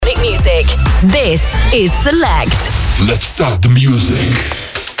music. This is Select. Let's start the music.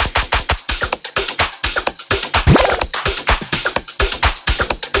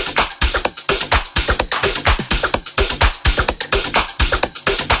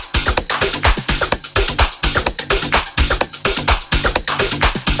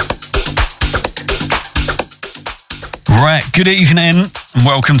 Right, good evening and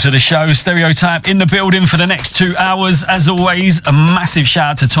welcome to the show. Stereotype in the building for the next 2 hours. As always, a massive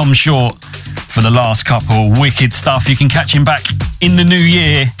shout out to Tom Short for the last couple. Wicked stuff. You can catch him back in the new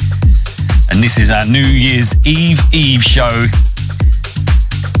year. And this is our New Year's Eve show.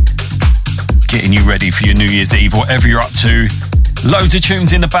 Getting you ready for your New Year's Eve, whatever you're up to. Loads of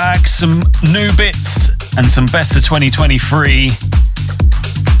tunes in the bag, some new bits and some best of 2023.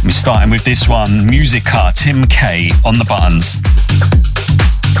 We're starting with this one, Musica, Tim K on the buttons.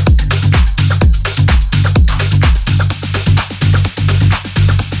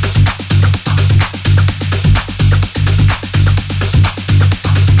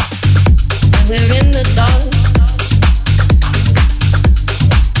 We're in the dark.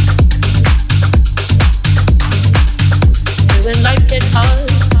 When life gets hard.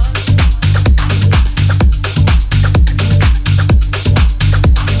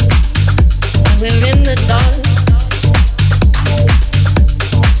 We're in the dark.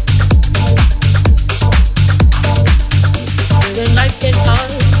 When life gets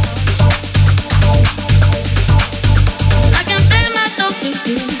hard, I can feel myself to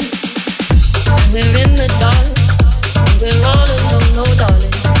you. We're in the dark. We're all alone, no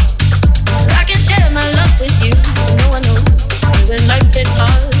darling. I can share my love with you. No one knows. When life gets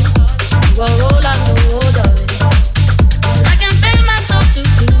hard, you are all I know, oh darling. I can feel myself to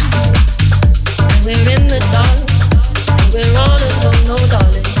you. We're in the dark, we're all alone, no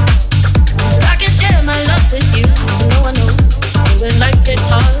darling. I can share my love with you, no one knows. When life gets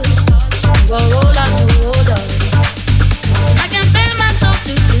hard, you are all I know, oh darling. I can feel myself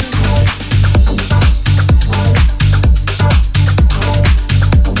to you.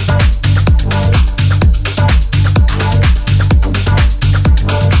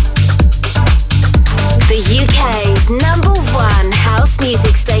 The UK's #1 house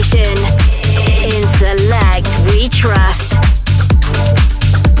music station. In Select, we trust.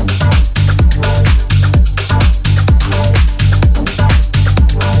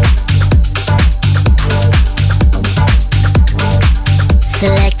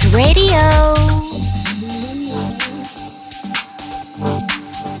 Select Radio.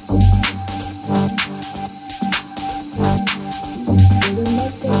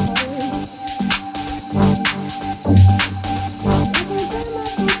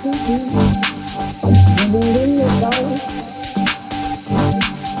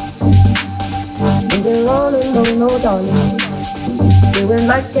 No darling, when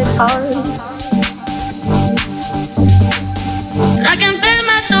life gets hard, I can feel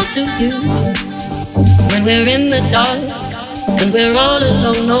myself to you. When we're in the dark and we're all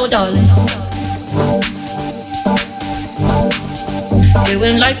alone, no darling.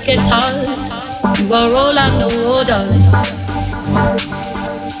 When life gets hard, you are all I know, oh darling.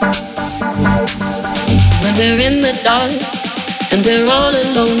 When we're in the dark and we're all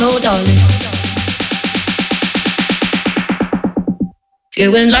alone, no darling.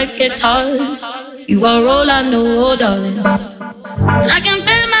 When life gets hard, you are all I know, oh darling. I can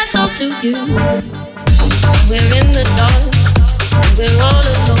feel myself to you. We're in the dark, and we're all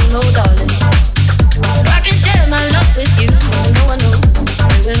alone, no darling. I can share my love with you, no one knows.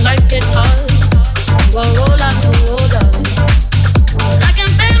 When life gets hard, you are all I know, oh darling. I can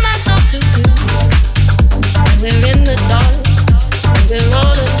feel myself to you. We're in the dark, and we're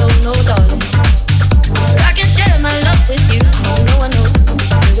all alone, no darling. I can share my love with you, no one knows.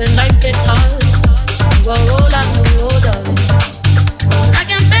 When life gets hard, you are all I know, oh darling. I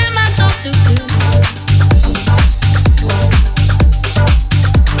can feel myself to you.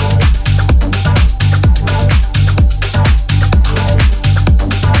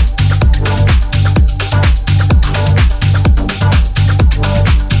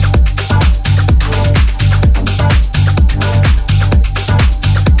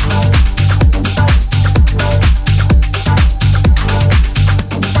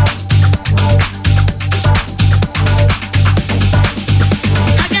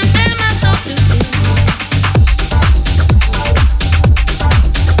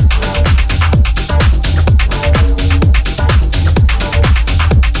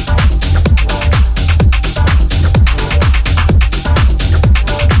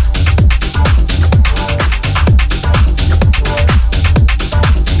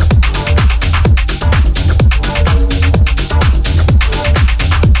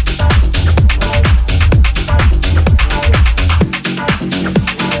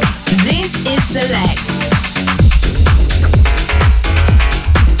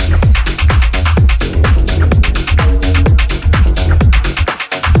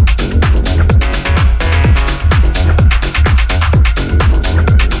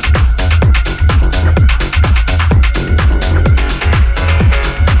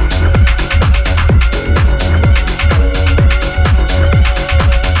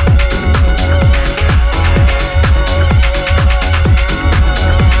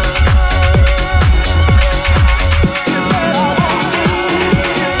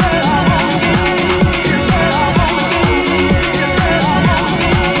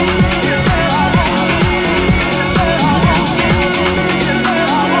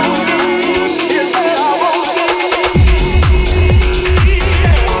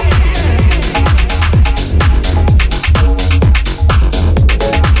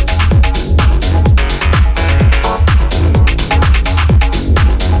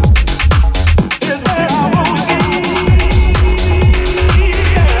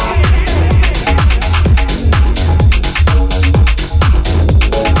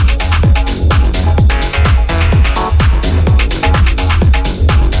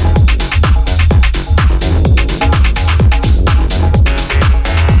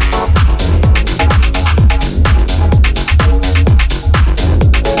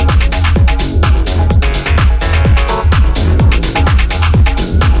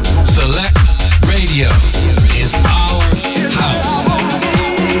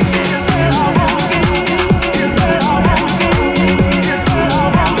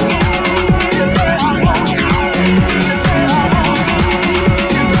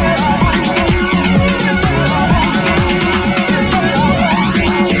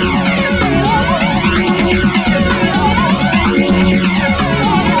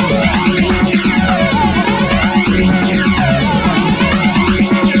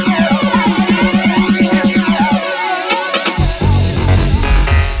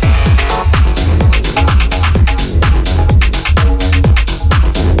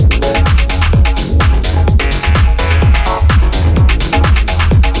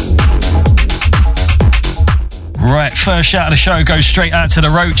 First shout of the show goes straight out to the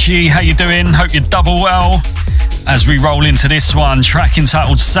Rochi. How you doing? Hope you're double well. As we roll into this one, track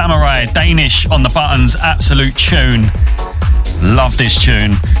entitled Samurai, Danish on the buttons, absolute tune. Love this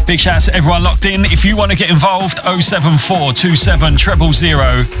tune. Big shout out to everyone locked in. If you want to get involved, 07427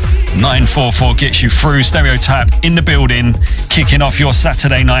 000 944 gets you through. Stereotype in the building, kicking off your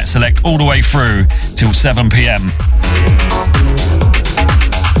Saturday night select all the way through till 7 p.m.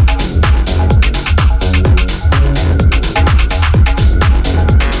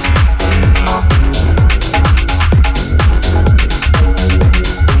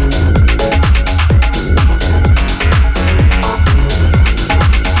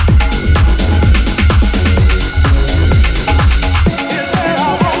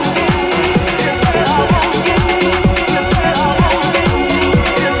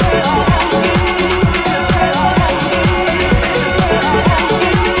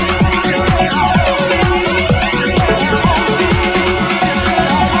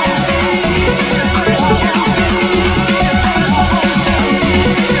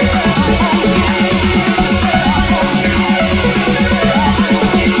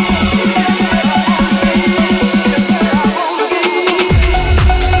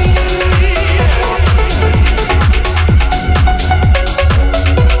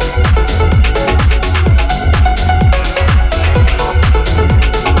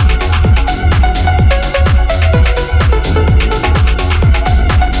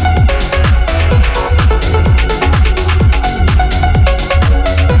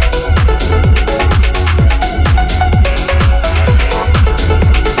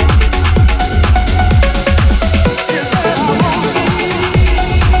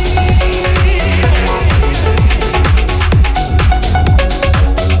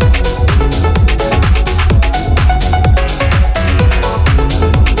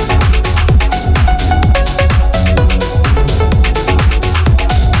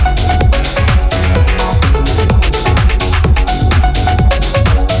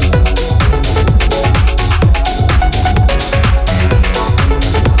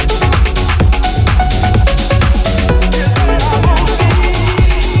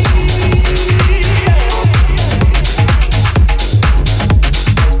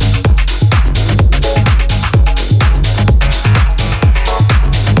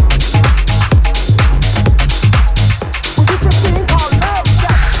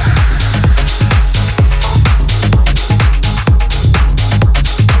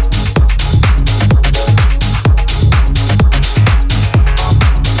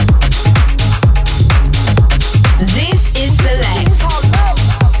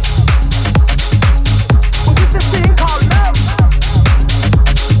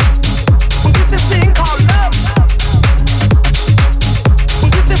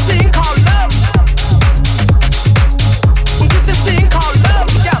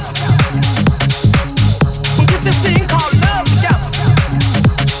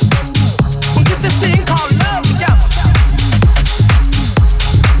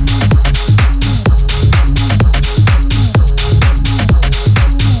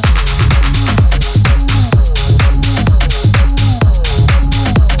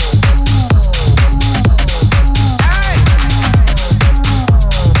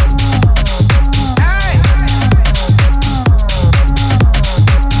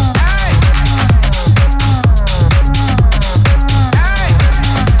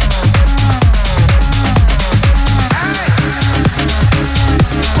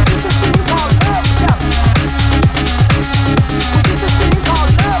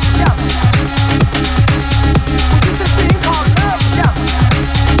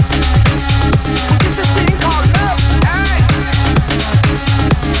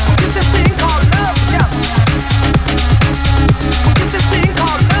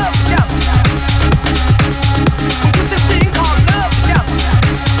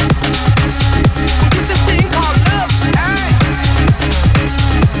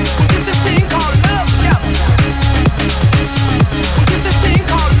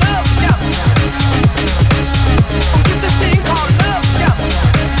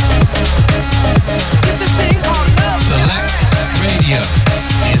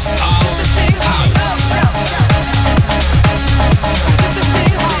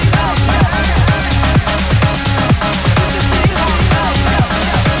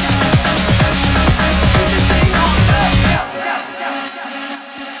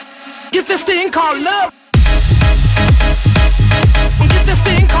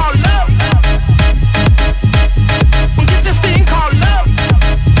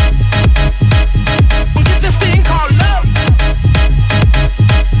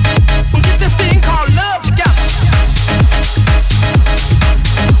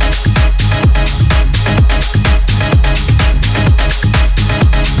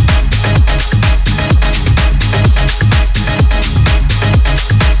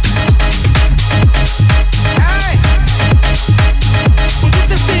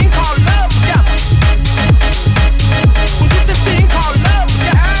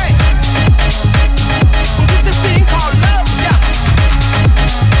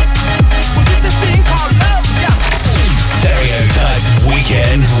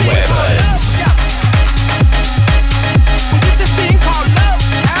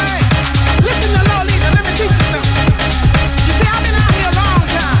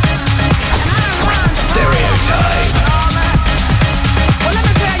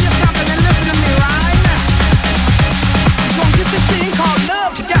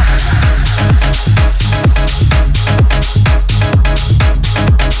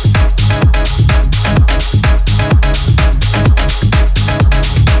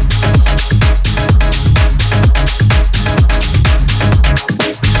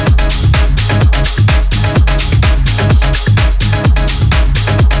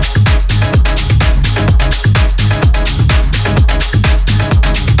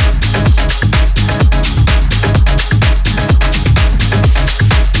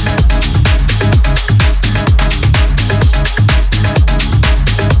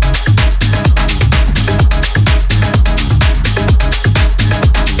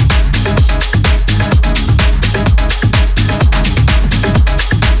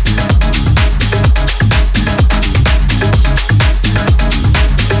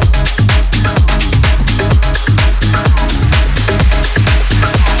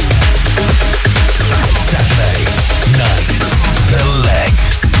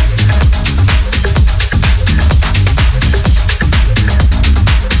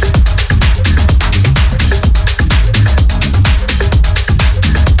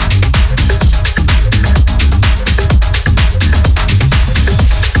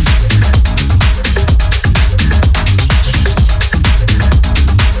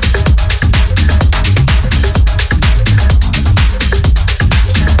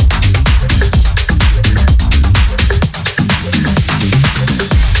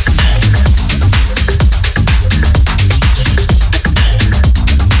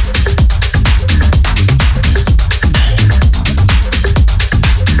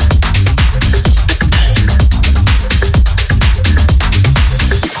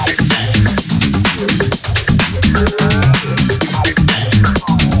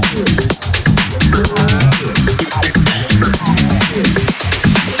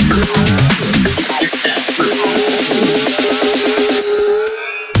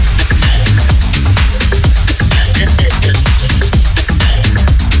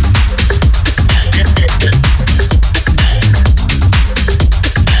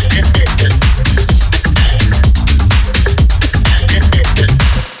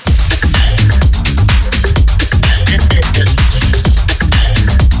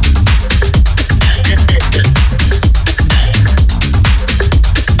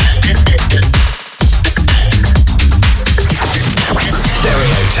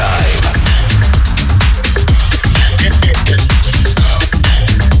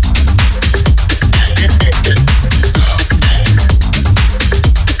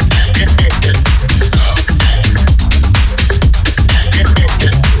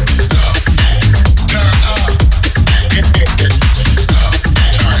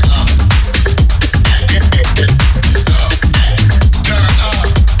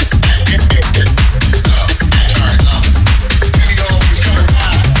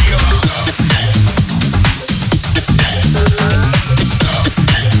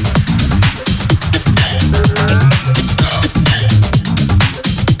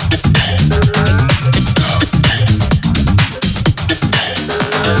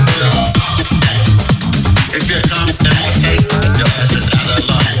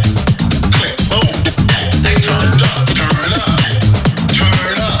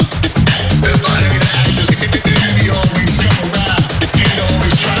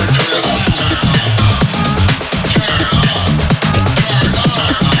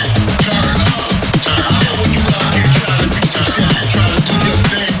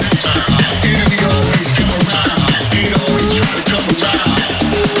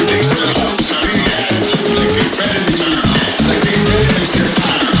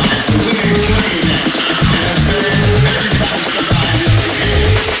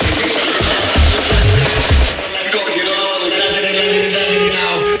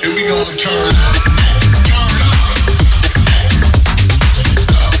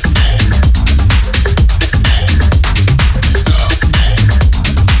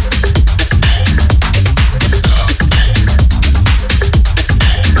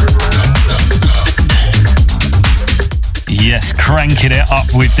 Cranking it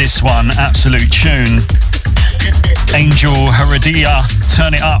up with this one, absolute tune. Angel Heredia,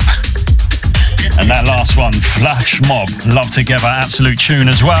 Turn It Up. And that last one, Flash Mob, Love Together, absolute tune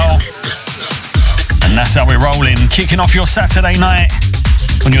as well. And that's how we're rolling, kicking off your Saturday night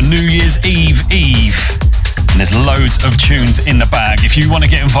on your New Year's Eve. And there's loads of tunes in the bag. If you want to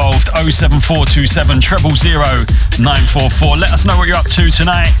get involved, 07427 000 944. Let us know what you're up to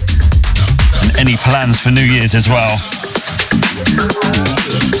tonight and any plans for New Year's as well.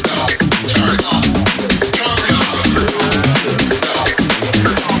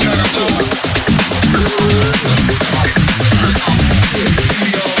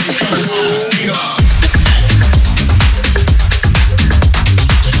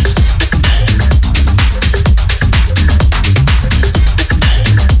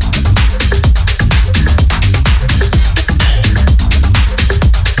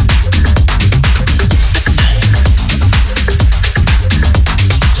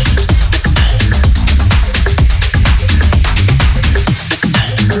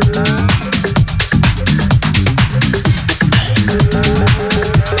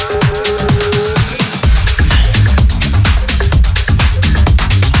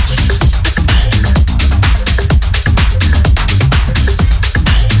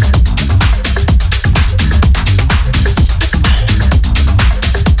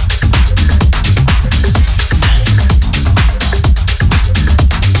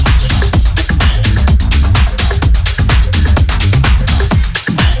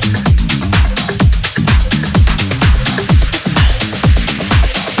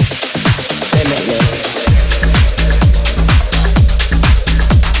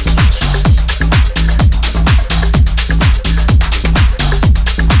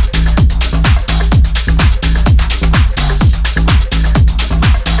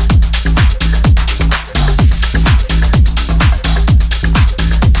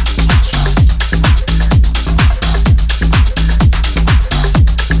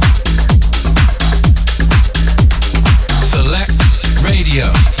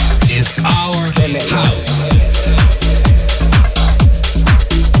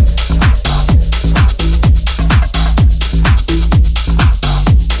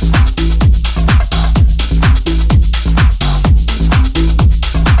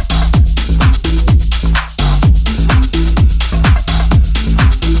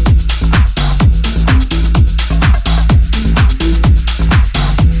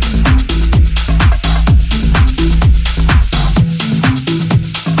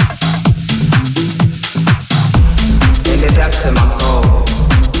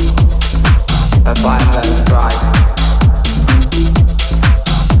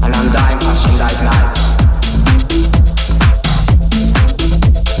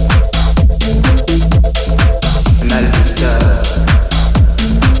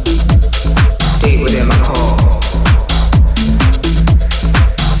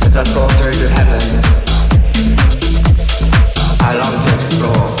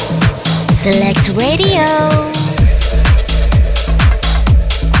 Select Radio.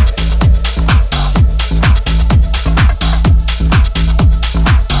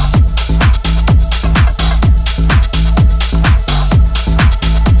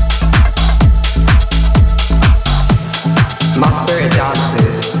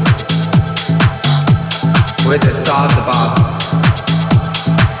 With the stars above,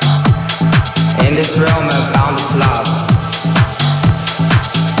 in this realm of boundless love,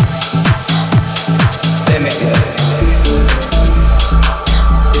 limitless.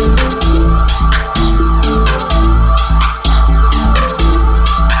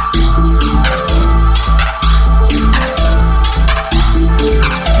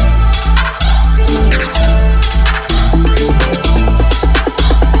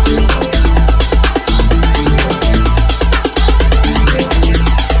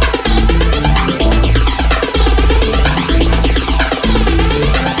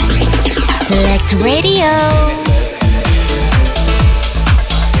 Radio.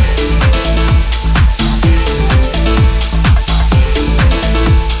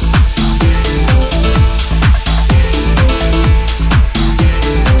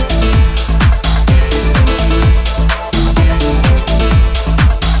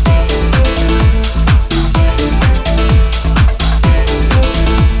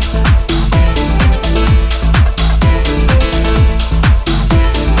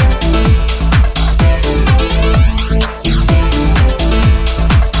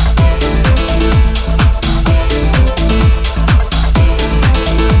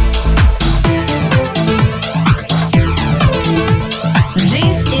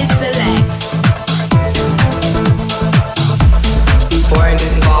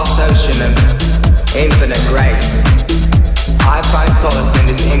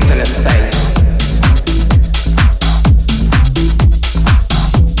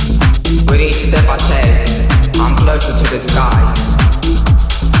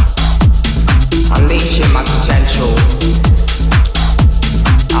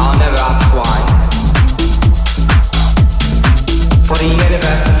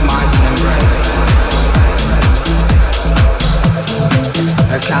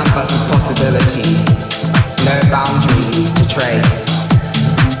 trace.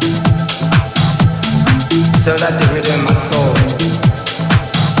 So let the rhythm in my soul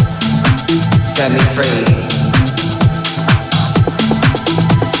set me free.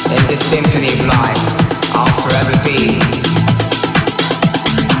 In this symphony of life, I'll forever be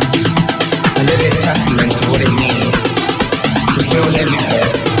a living testament to what it means to feel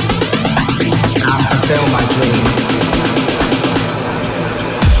limitless and fulfill my dreams.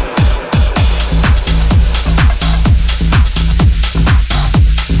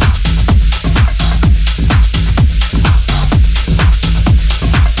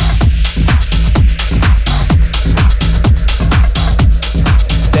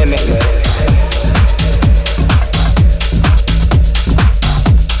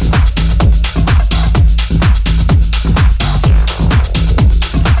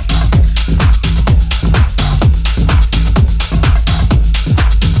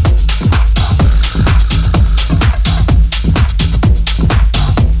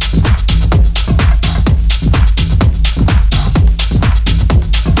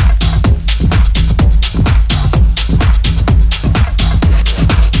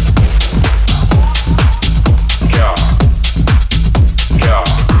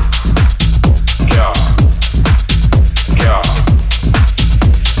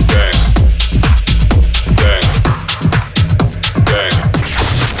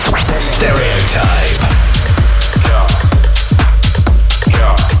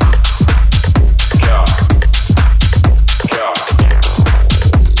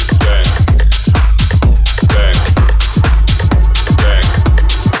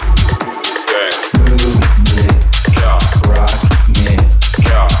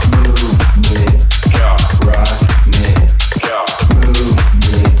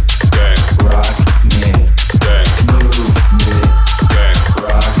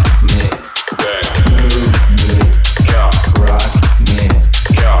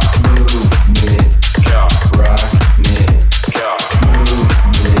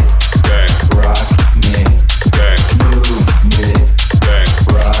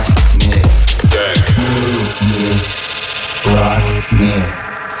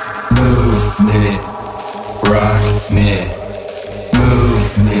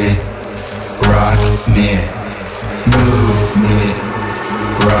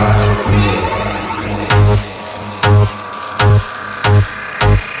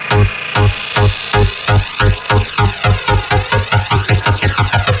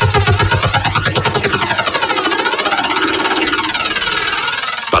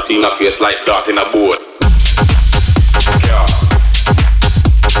 Like dart in a boat.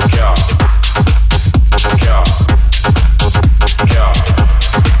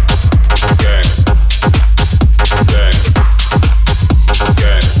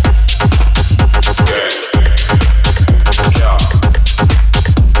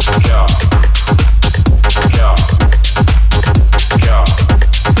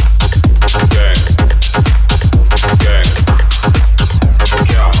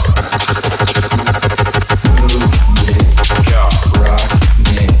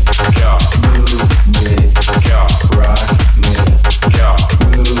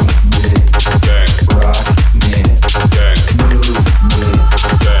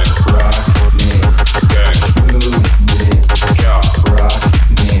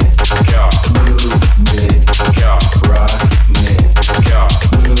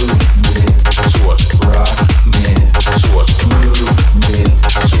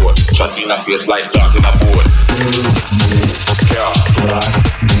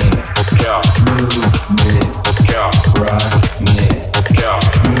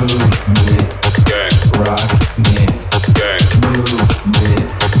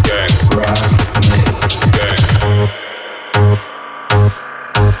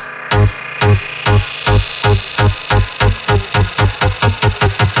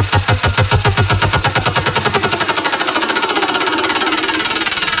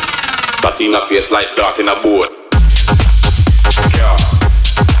 Like dart in a boat.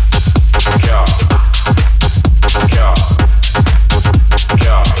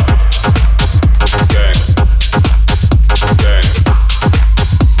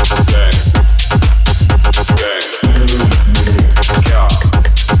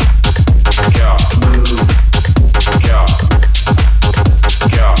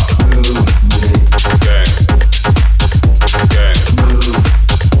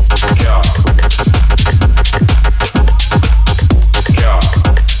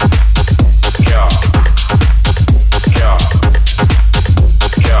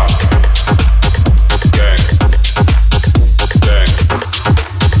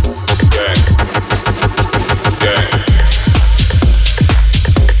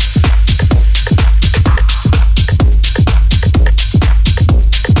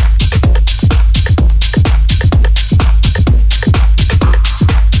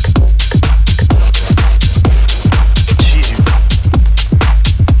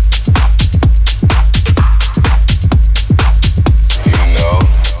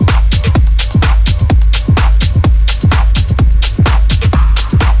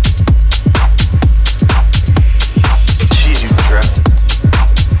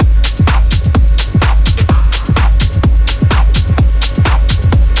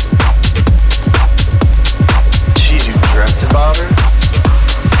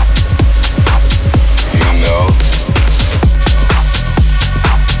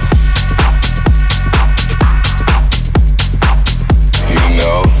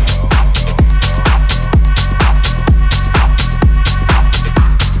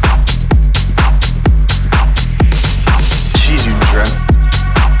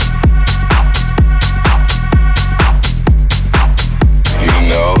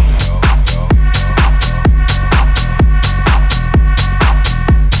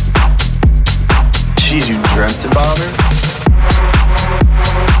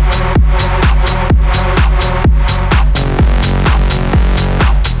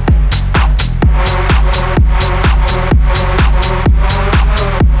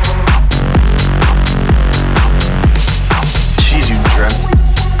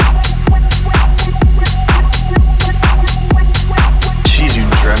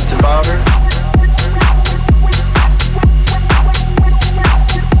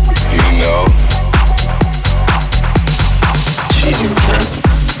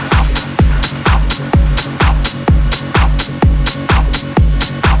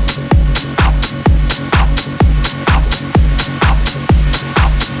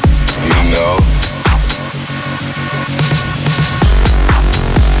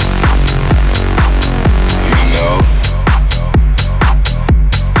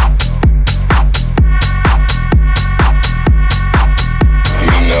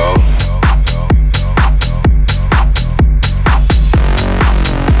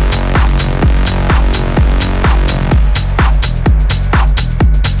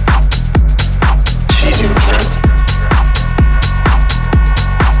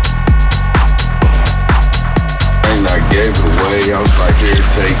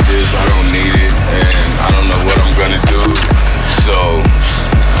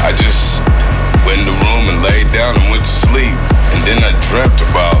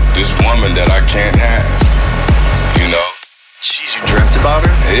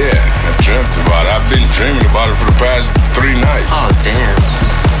 been dreaming about it for the past 3 nights. Oh, damn.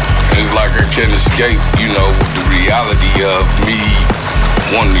 It's like I can't escape, you know, the reality of me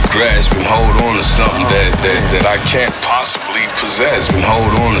wanting to grasp and hold on to something that I can't possibly possess. And hold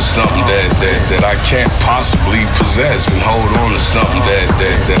on to something that I can't possibly possess. And hold on to something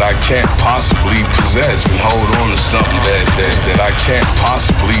that I can't possibly possess. And hold on to something that I can't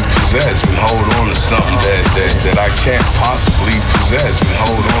possibly possess. And hold on to something that I can't possibly possess. And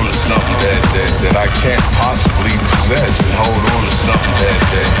hold on to something that I can't possibly possess. And hold on to something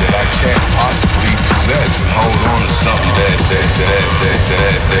that I can't possibly possess. And hold on to something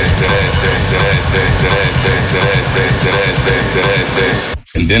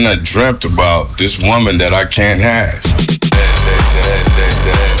and then I dreamt about this woman that I can't have.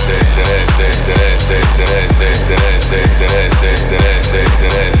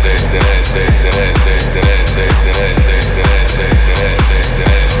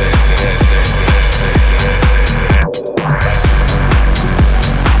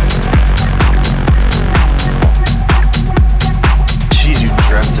 Jeez, you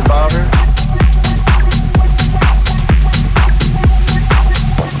dreamt about her?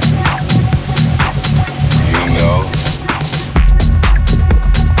 You know.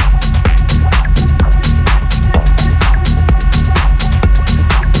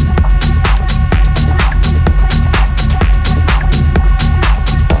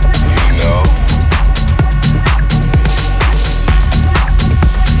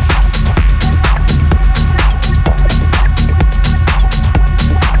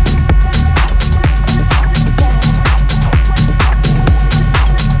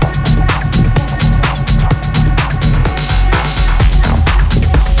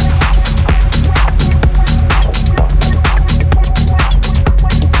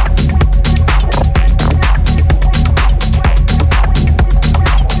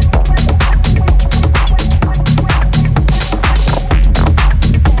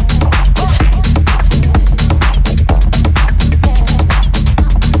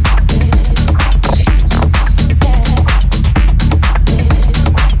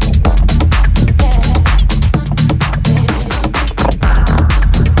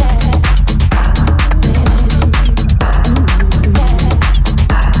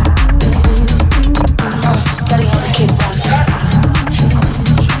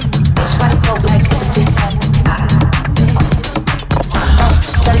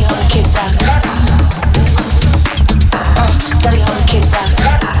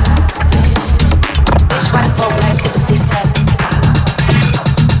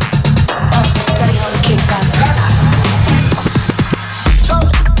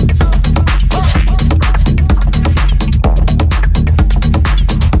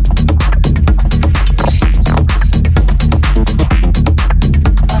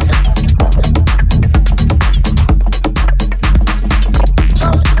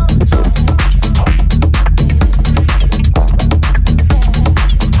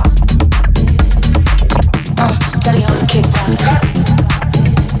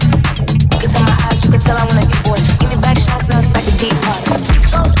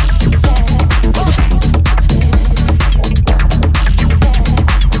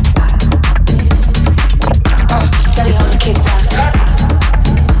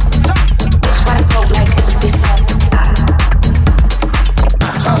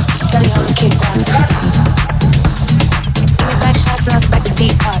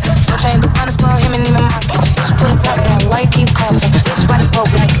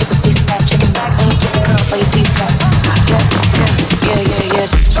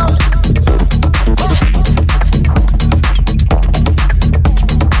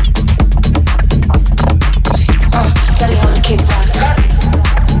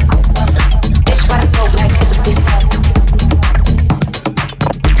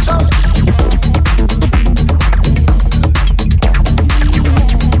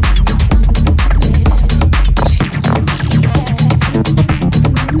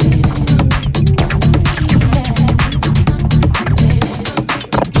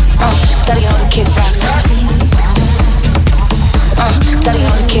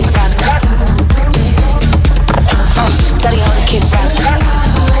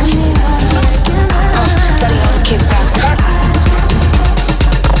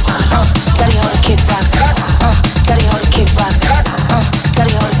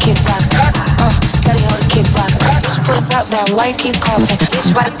 Why you keep coughing?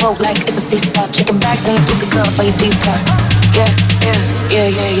 Bitch, ride a boat like it's a seesaw. Chicken bags and pussy girl for your deep cut. Yeah.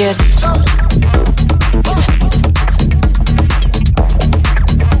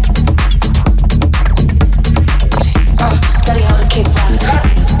 Tell you how to kick fast.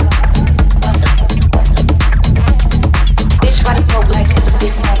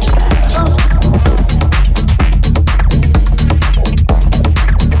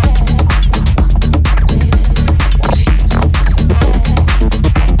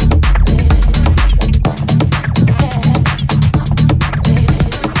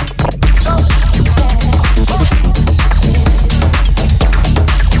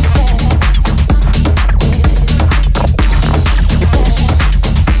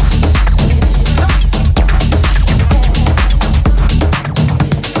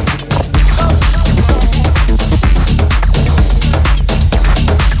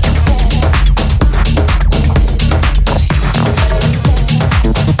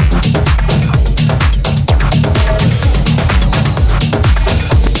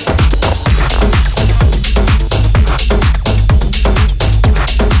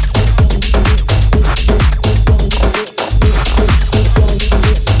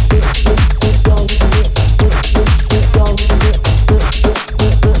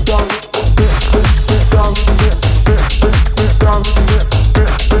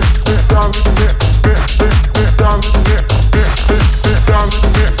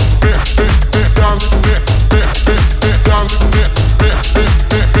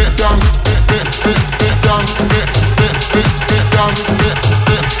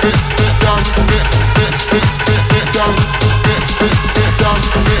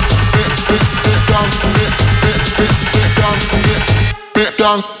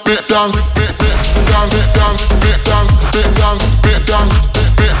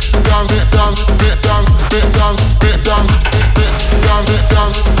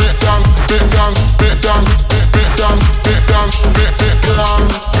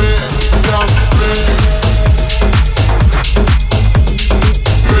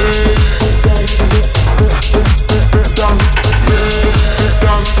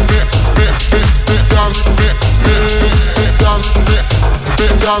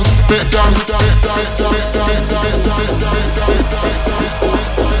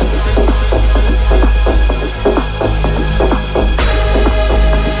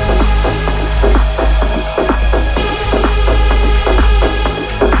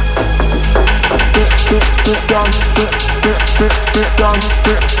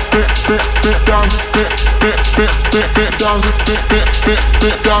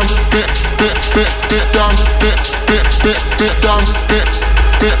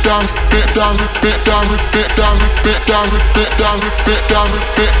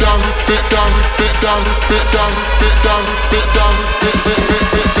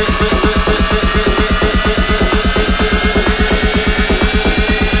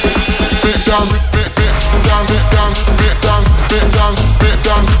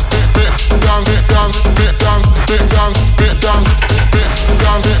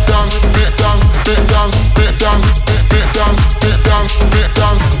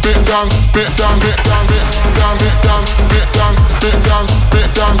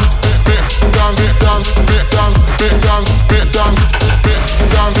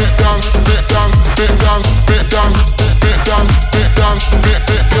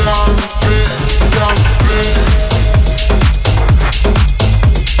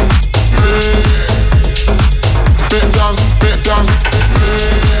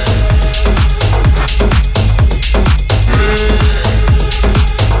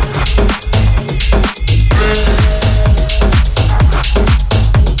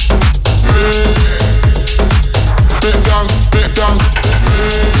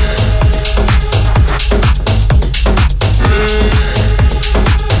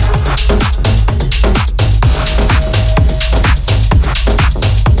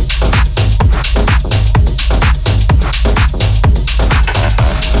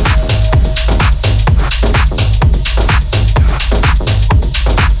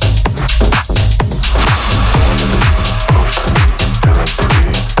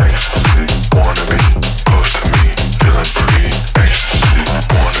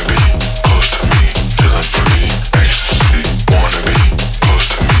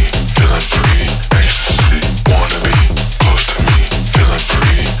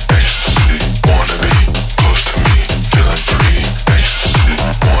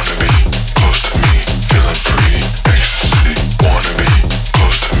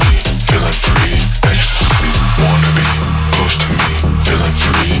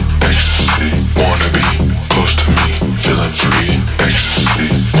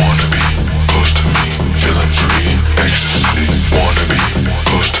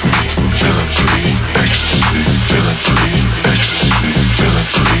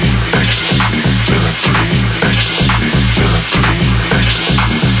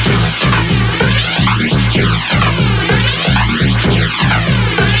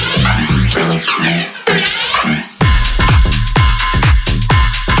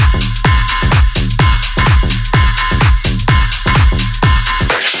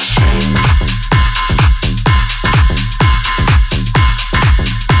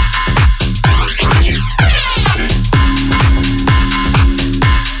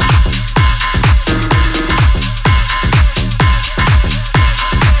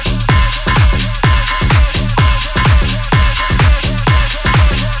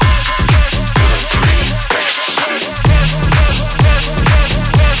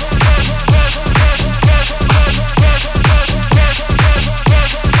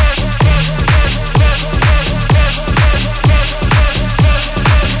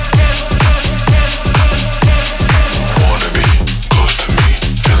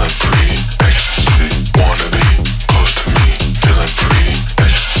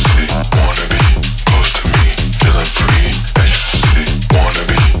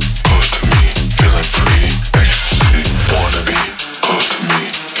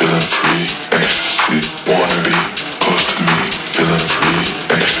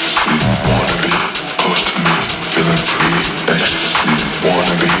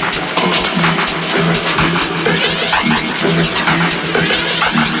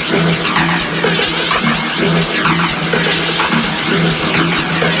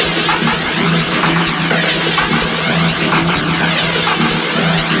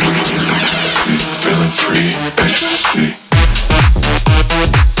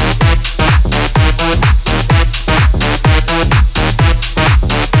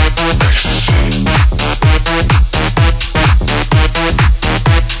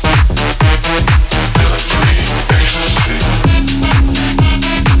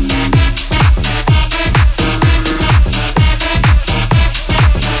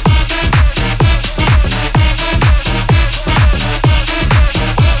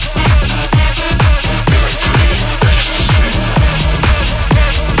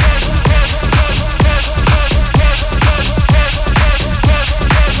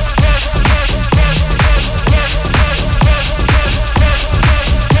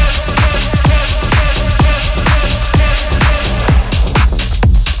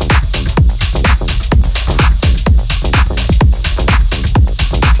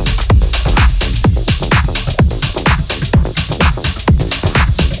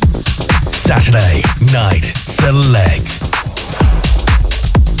 Saturday Night Select.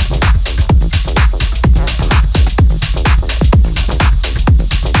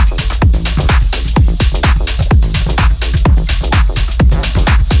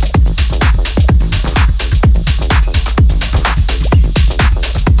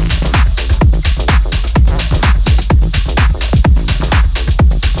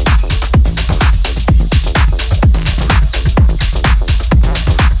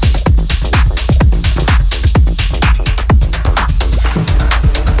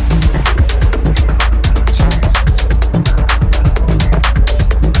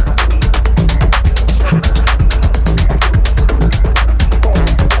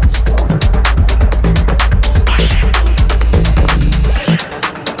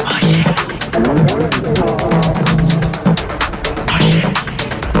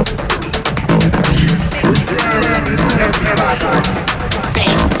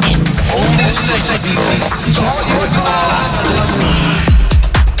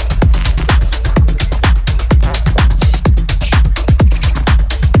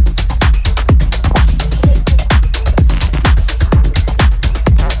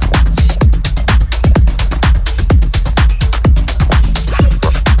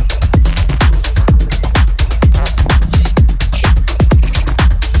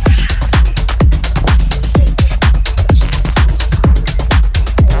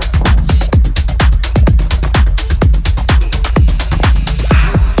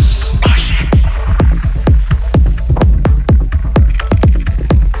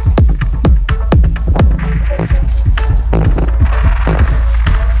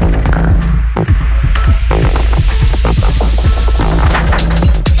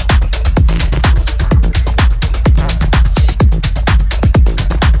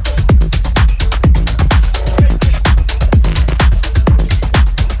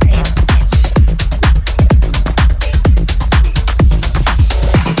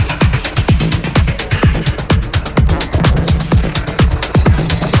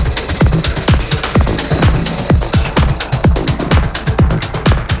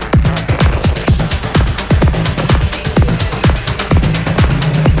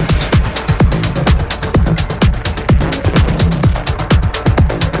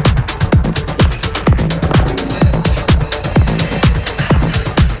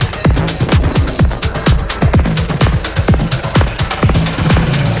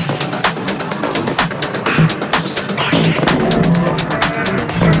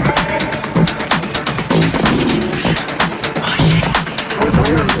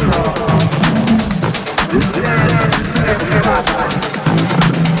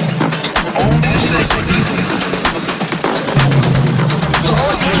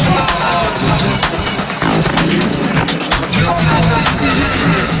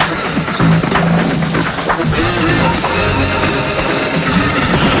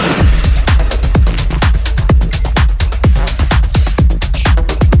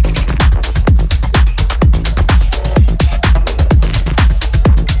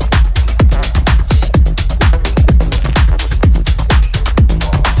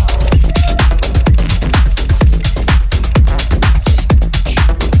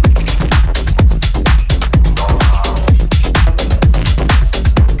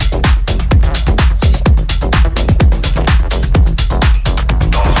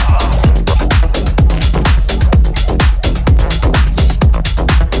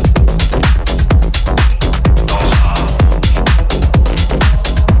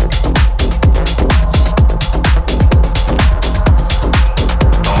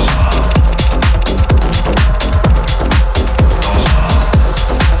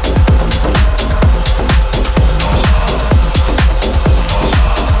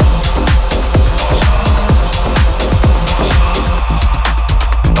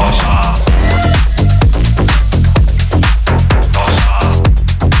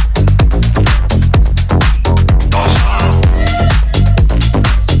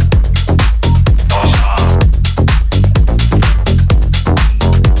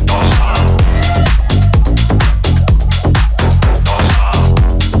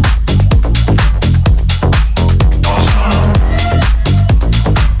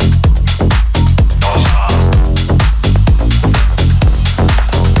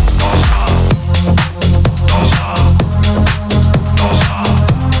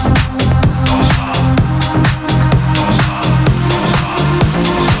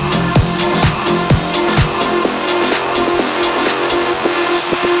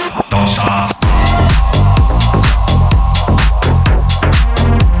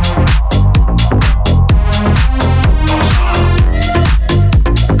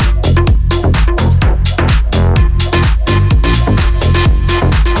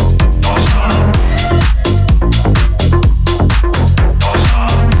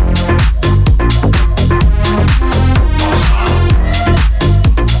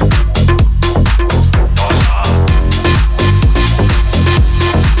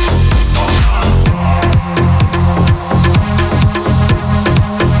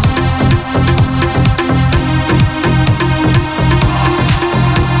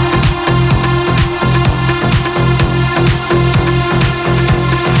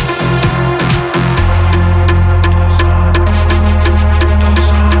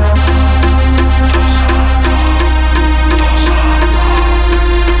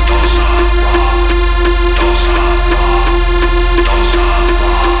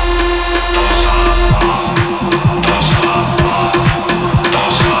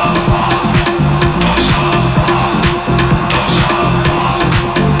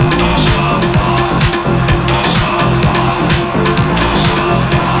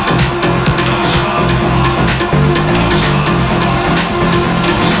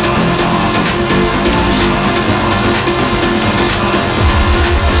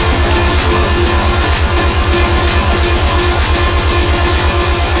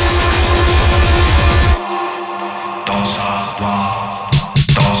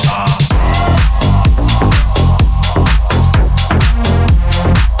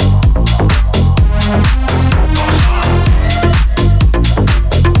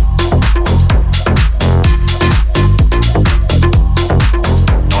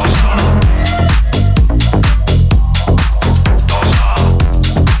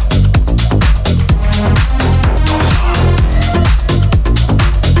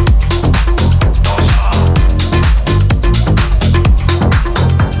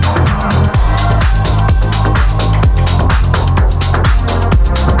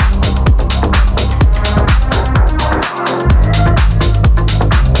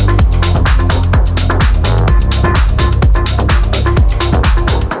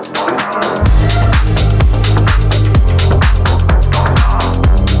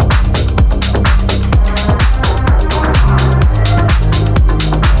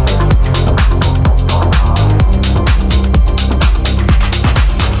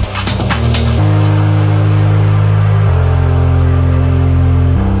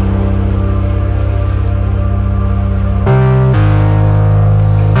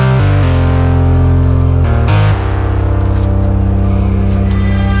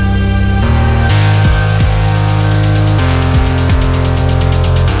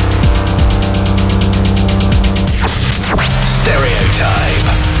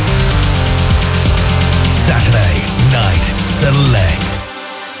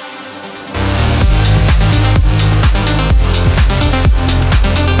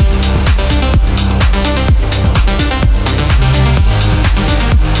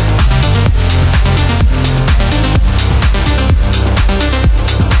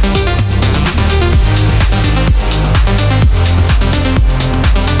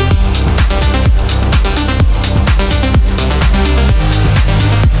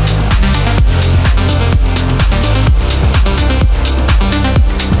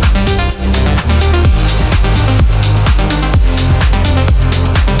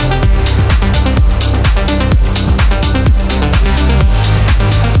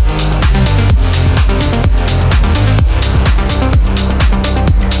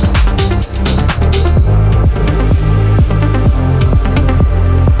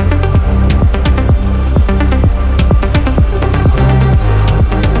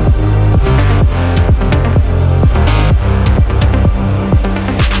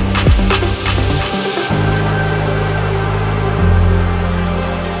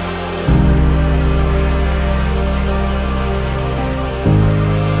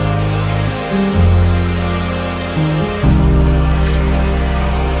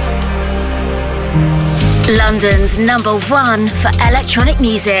 London's #1 for electronic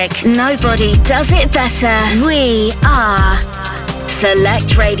music. Nobody does it better. We are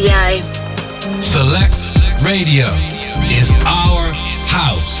Select Radio. Select Radio is our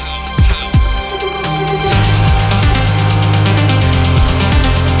house.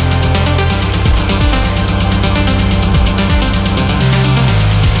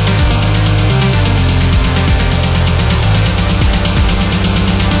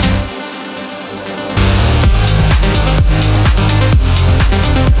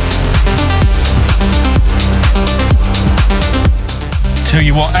 Tell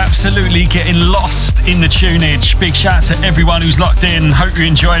you what, absolutely getting lost in the tunage. Big shout to everyone who's locked in. Hope you're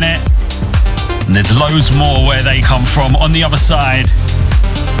enjoying it. And there's loads more where they come from on the other side.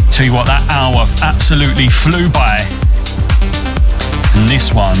 Tell you what, that hour absolutely flew by. And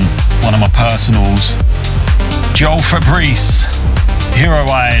this one of my personals. Joel Fabrice, Hero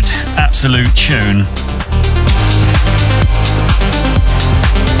Eyed, absolute tune.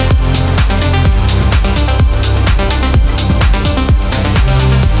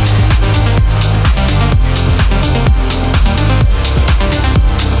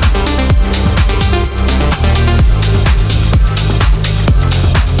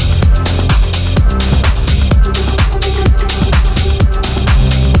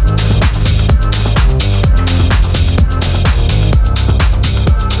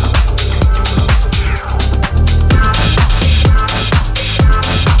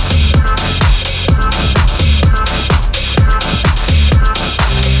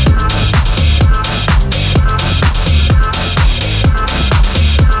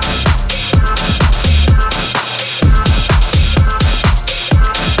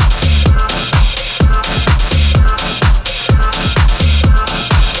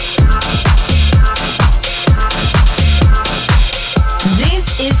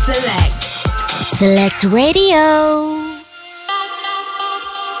 Select Radio.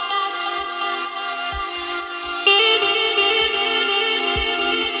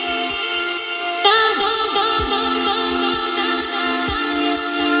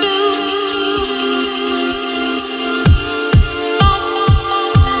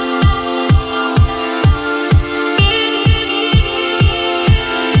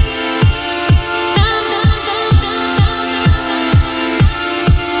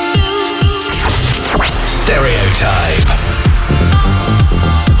 Stereotype.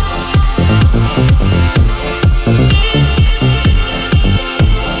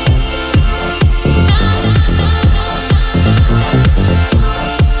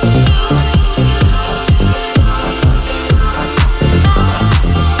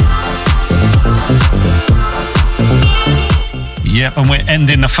 Yep, and we're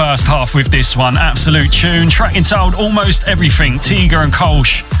ending the first half with this one. Absolute tune. Track entitled Almost Everything. Tiga and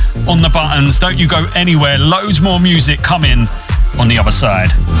Kolsch on the buttons. Don't you go anywhere. Loads more music coming on the other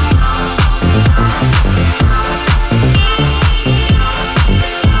side.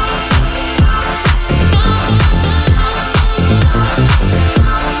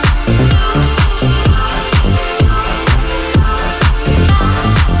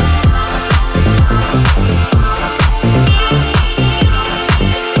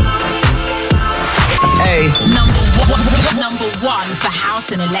 Number one for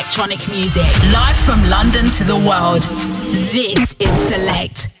house and electronic music. Live from London to the world. This is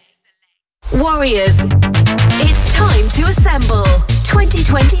Select. Warriors, it's time to assemble.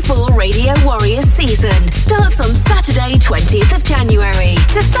 2024 Radio Warriors season starts on Saturday, 20th of January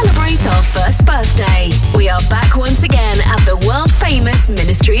to celebrate our first birthday. We are back once again at the world-famous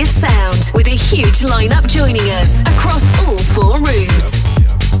Ministry of Sound with a huge lineup joining us across all 4 rooms.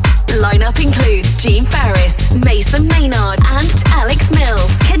 Lineup includes Gene Farris, Mason Maynard and Alex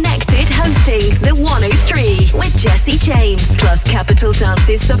Mills. Connected hosting The 103 with Jesse James. Plus Capital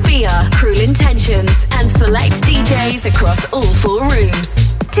Dance's Sophia, Cruel Intentions and select DJs across all 4 rooms.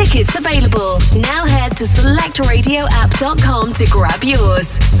 Tickets available. Now head to selectradioapp.com to grab yours.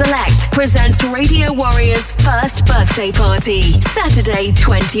 Select presents Radio Warriors' first birthday party. Saturday,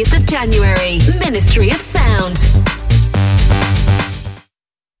 20th of January. Ministry of Sound.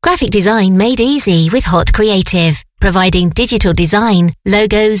 Graphic design made easy with Hot Creative, providing digital design,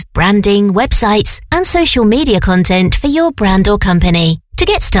 logos, branding, websites, and social media content for your brand or company. To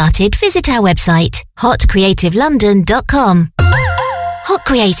get started, visit our website, hotcreativelondon.com. Hot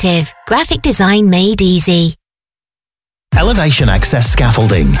Creative, graphic design made easy. Elevation Access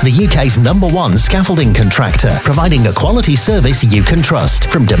Scaffolding, the UK's #1 scaffolding contractor, providing a quality service you can trust,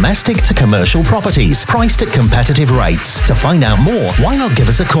 from domestic to commercial properties, priced at competitive rates. To find out more, why not give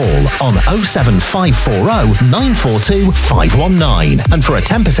us a call on 07540 942 519. And for a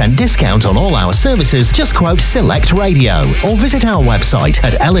 10% discount on all our services, just quote Select Radio or visit our website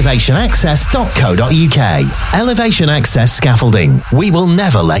at elevationaccess.co.uk. Elevation Access Scaffolding. We will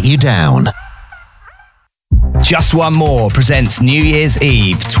never let you down. Just One More presents New Year's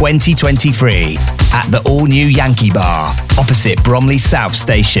Eve 2023 at the all-new Yankee Bar, opposite Bromley South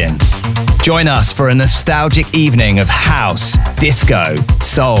Station. Join us for a nostalgic evening of house, disco,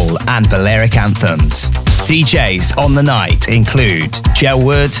 soul and Balearic anthems. DJs on the night include Jel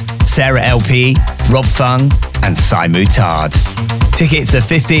Wood, Sarah LP, Rob Fung and Cy Mutard. Tickets are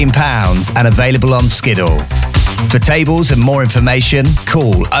 £15 and available on Skiddle. For tables and more information,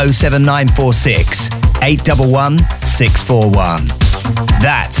 call 07946 811 641.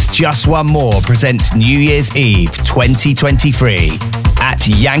 That's Just One More presents New Year's Eve 2023 at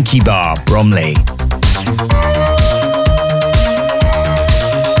Yankee Bar, Bromley.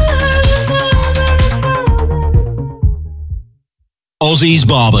 Ozzy's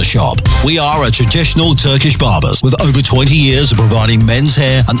Barbershop. We are a traditional Turkish barbers with over 20 years of providing men's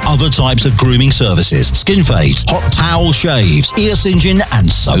hair and other types of grooming services, skin fades, hot towel shaves, ear singeing and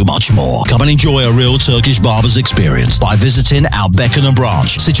so much more. Come and enjoy a real Turkish barber's experience by visiting our Beckenham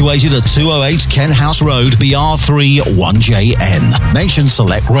branch, situated at 208 Kent House Road, BR3 1JN. Mention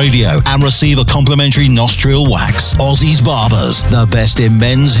Select Radio and receive a complimentary nostril wax. Ozzy's Barbers, the best in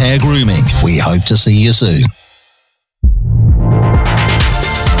men's hair grooming. We hope to see you soon.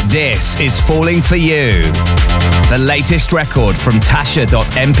 This is Falling For You, the latest record from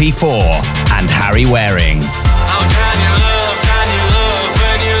Tasha.mp4 and Harry Waring. How can you love when you're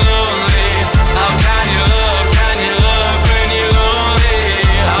lonely? How can you love when you're lonely?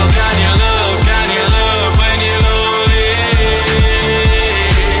 How can you love when you're lonely?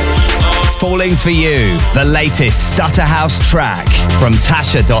 Falling For You, the latest Stutter House track from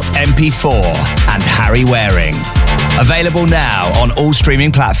Tasha.mp4 and Harry Waring. Available now on all streaming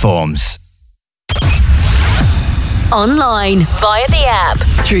platforms. Online, via the app,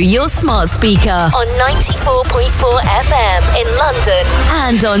 through your smart speaker on 94.4 FM in London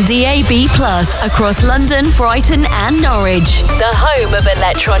and on DAB+ across London, Brighton and Norwich. The home of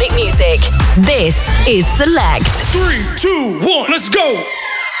electronic music. This is Select. 3, 2, 1, let's go!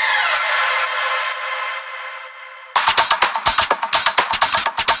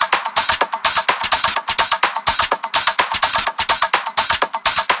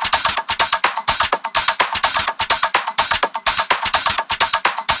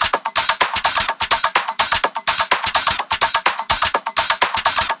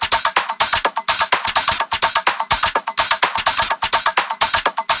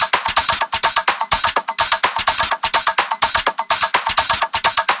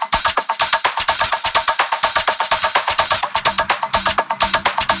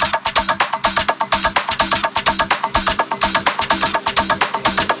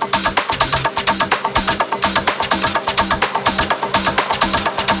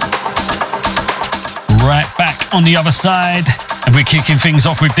 On the other side, and we're kicking things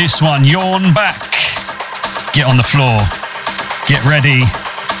off with this one. Yawn Back. Get on the floor. Get ready.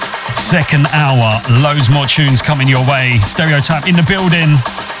 Second hour. Loads more tunes coming your way. Stereotype in the building.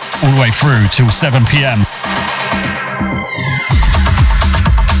 All the way through till 7 p.m.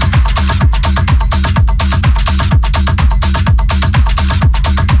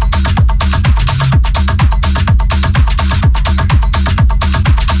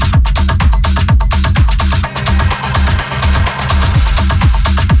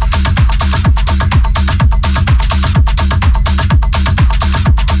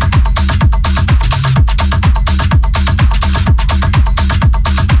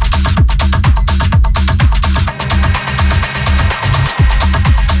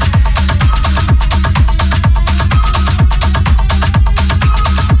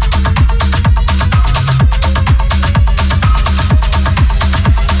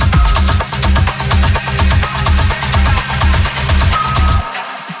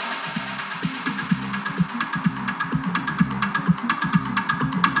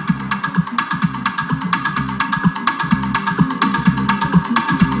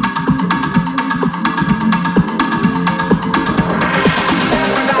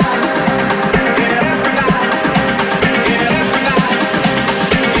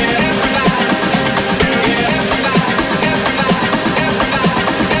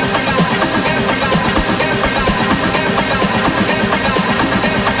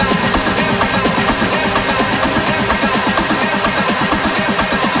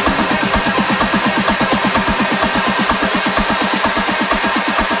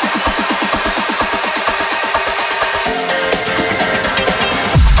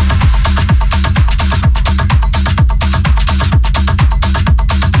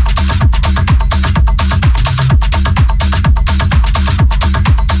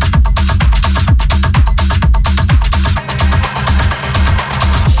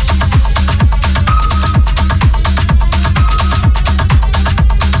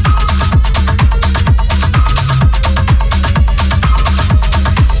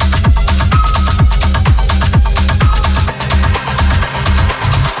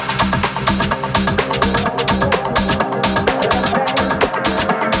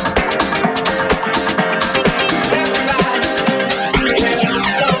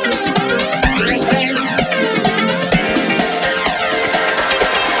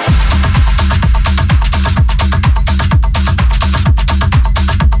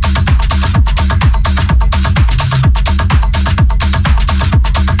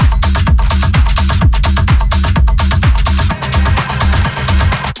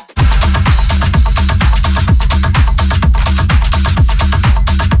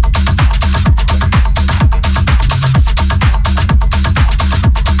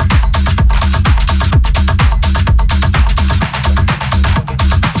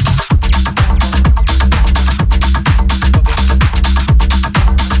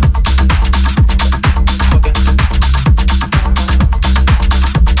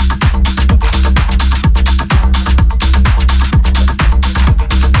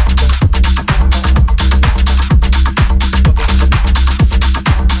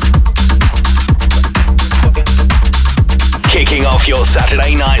 your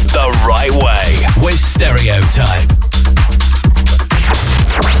Saturday night the right way with Stereotype.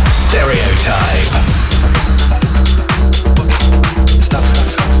 Stereotype.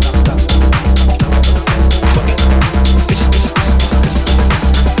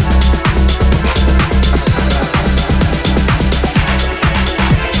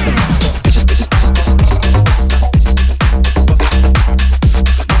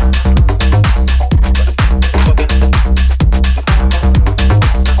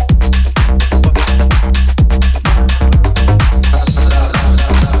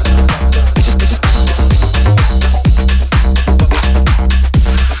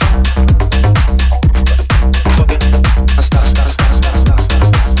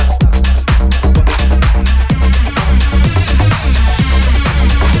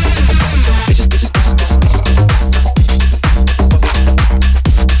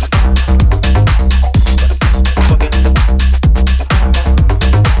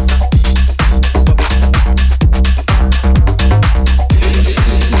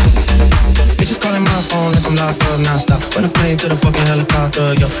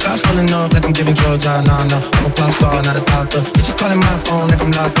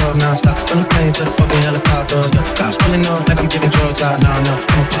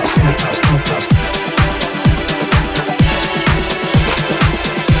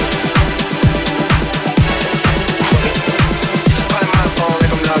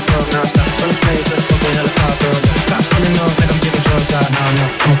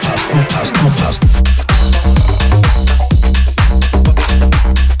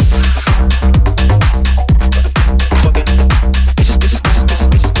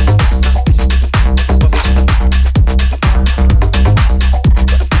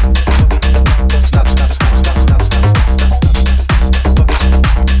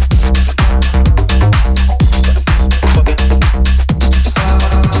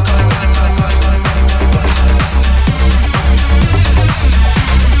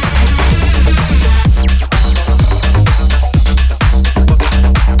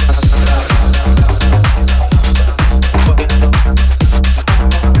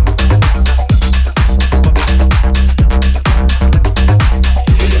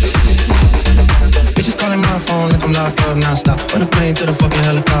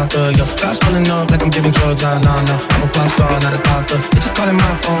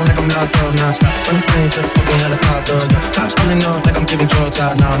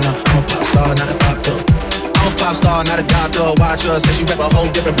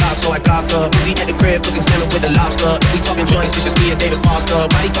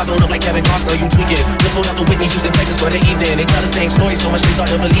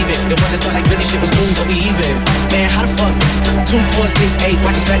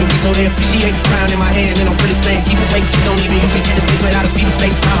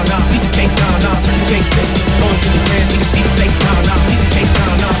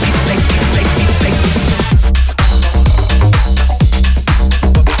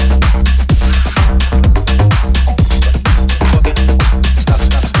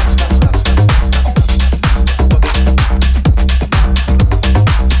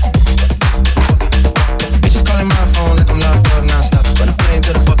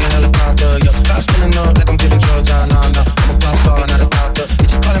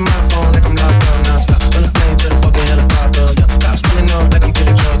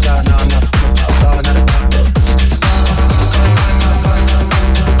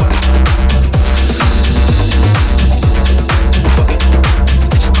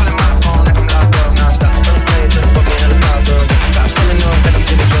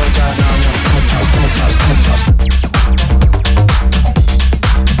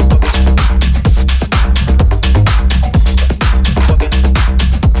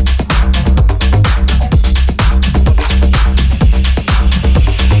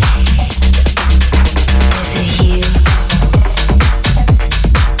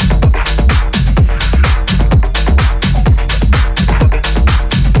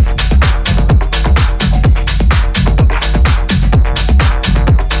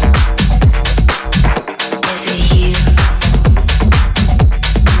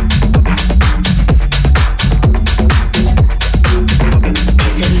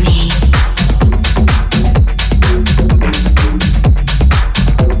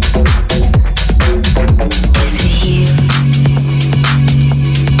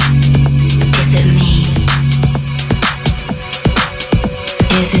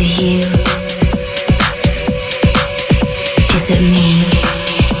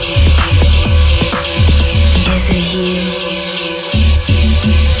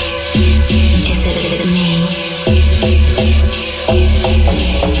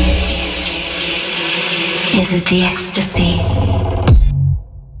 Is it the ecstasy?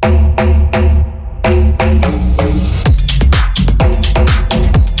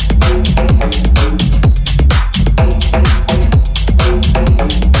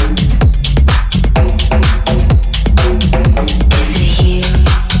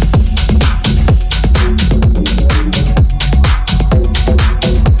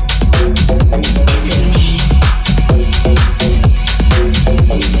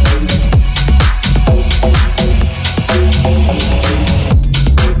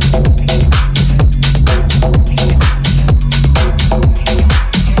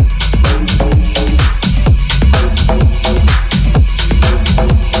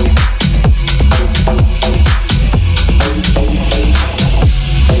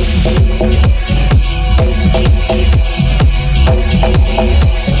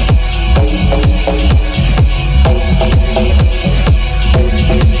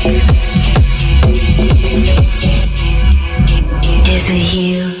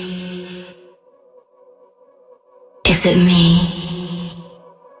 Is it me?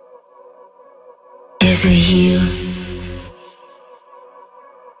 Is it you?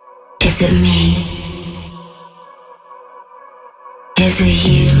 Is it me? Is it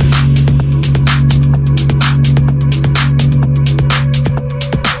you?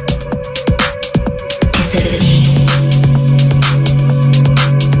 Is it me?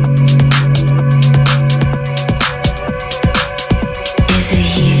 Is it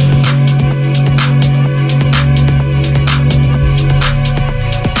you?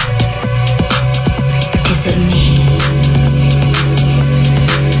 Is it me?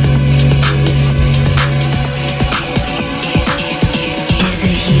 Is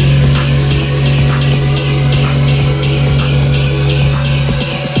it you?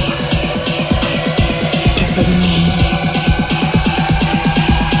 Is it me?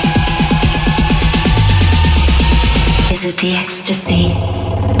 Is it the ecstasy?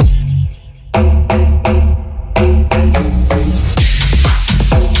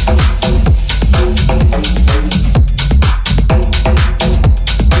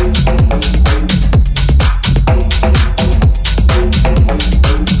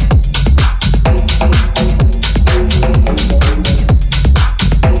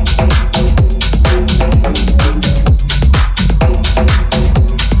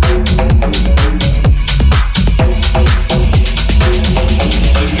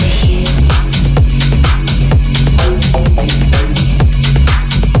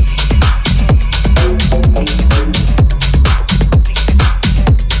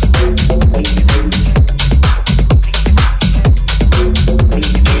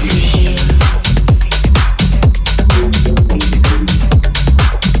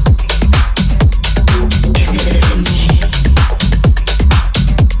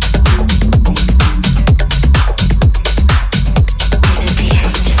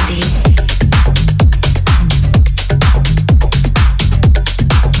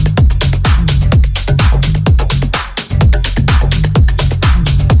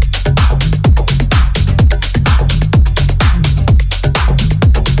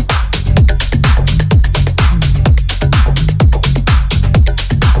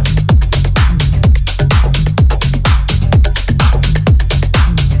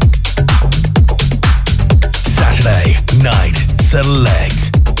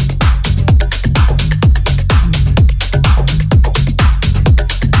 Select.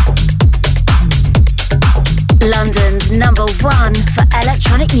 London's #1 for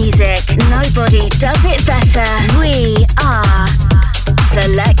electronic music. Nobody does it better. We are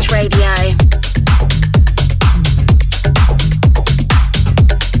Select Radio.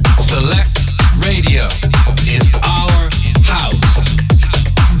 Select Radio is our house.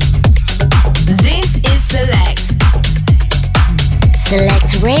 This is Select.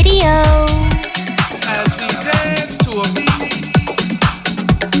 Select Radio. As we dance to a beat,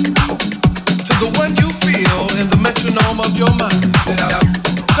 to the one you feel in the metronome of your mind.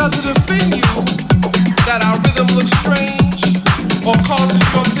 Does it offend you that our rhythm looks strange or causes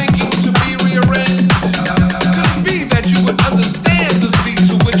your thinking to be rearranged? Could it be that you would understand the speed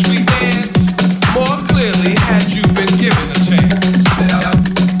to which we dance more clearly had you been given a chance?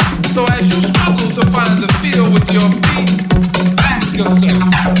 So as you struggle to find the feel with your feet, ask yourself,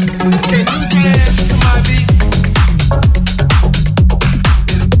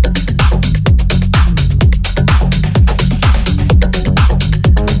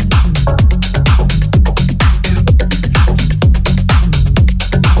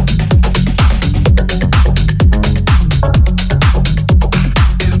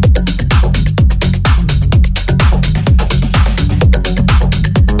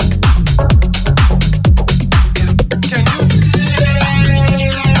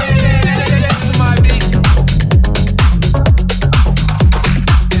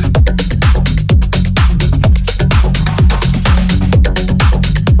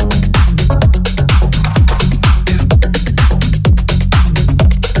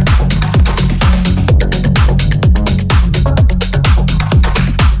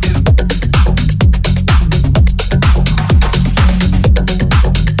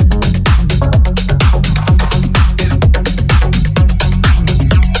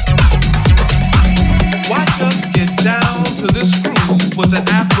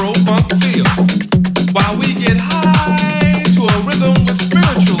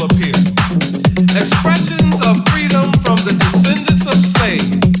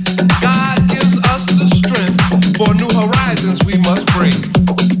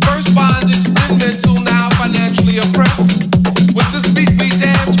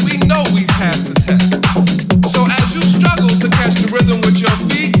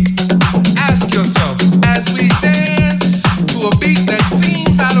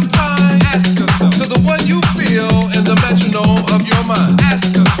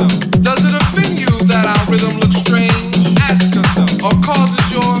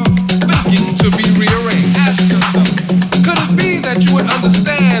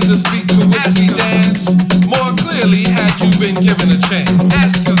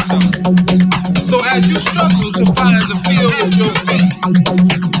 as you struggle to find the feel with your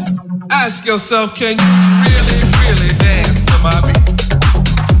feet, ask yourself, can you really, really dance to my beat?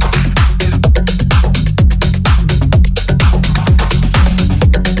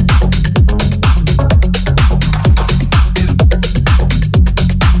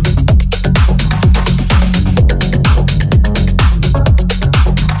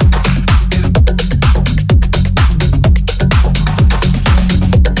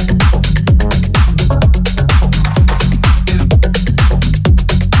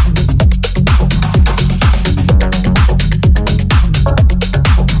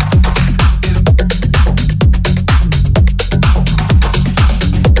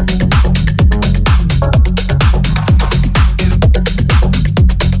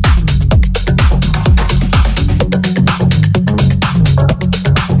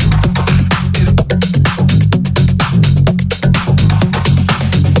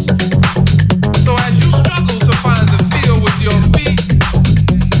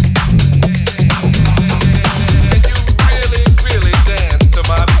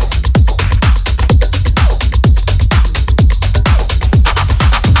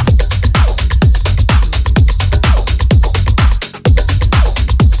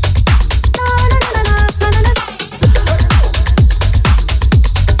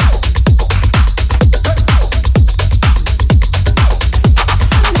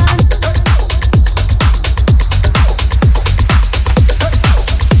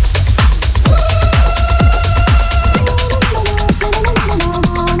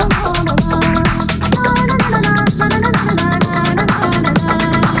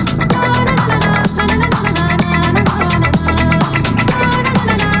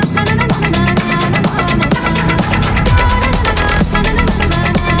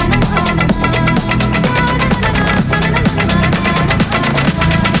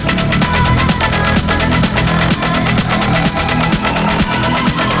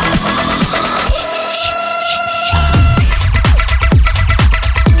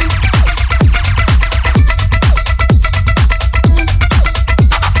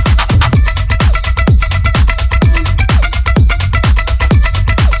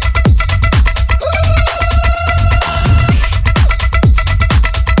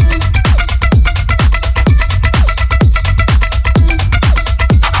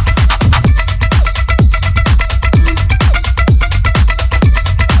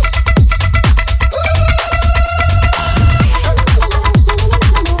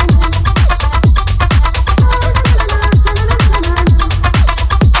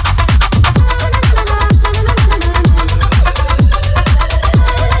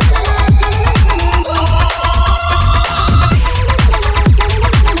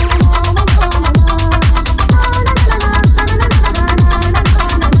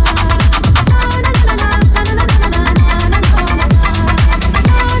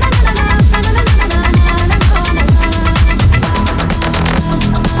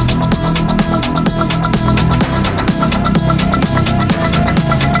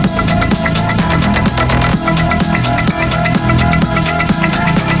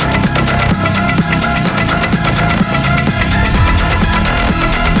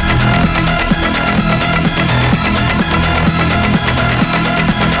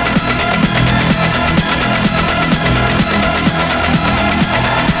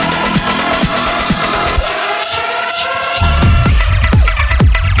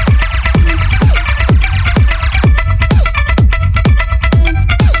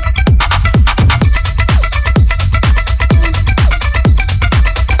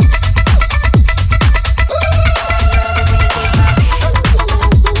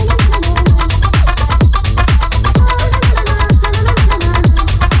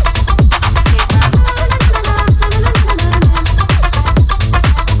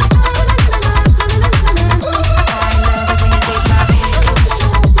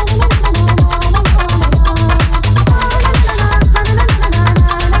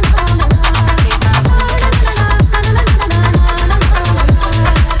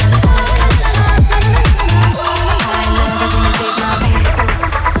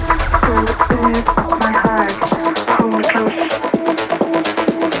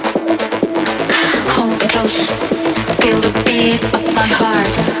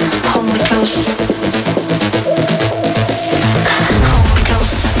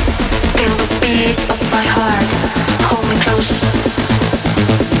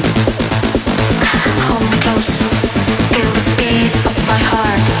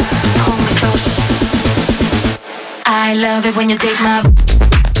 I love it when you take my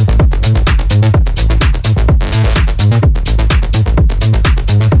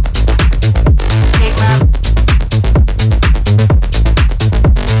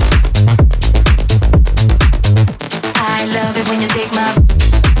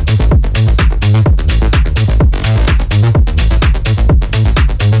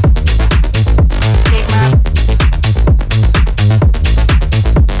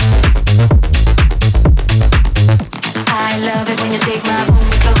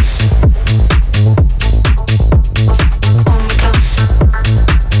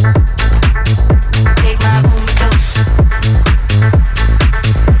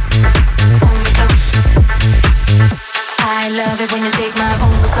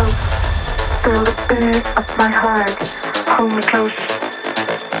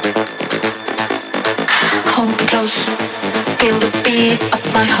close. Feel the beat of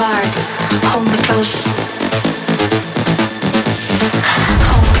my heart. Hold me close.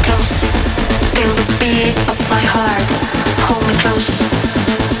 Hold me close. Feel the beat of my heart. Hold me close.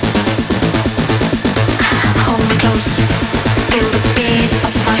 Hold me close. Feel the beat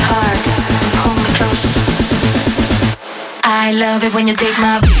of my heart. Hold me close. I love it when you take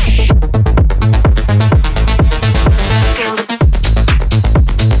my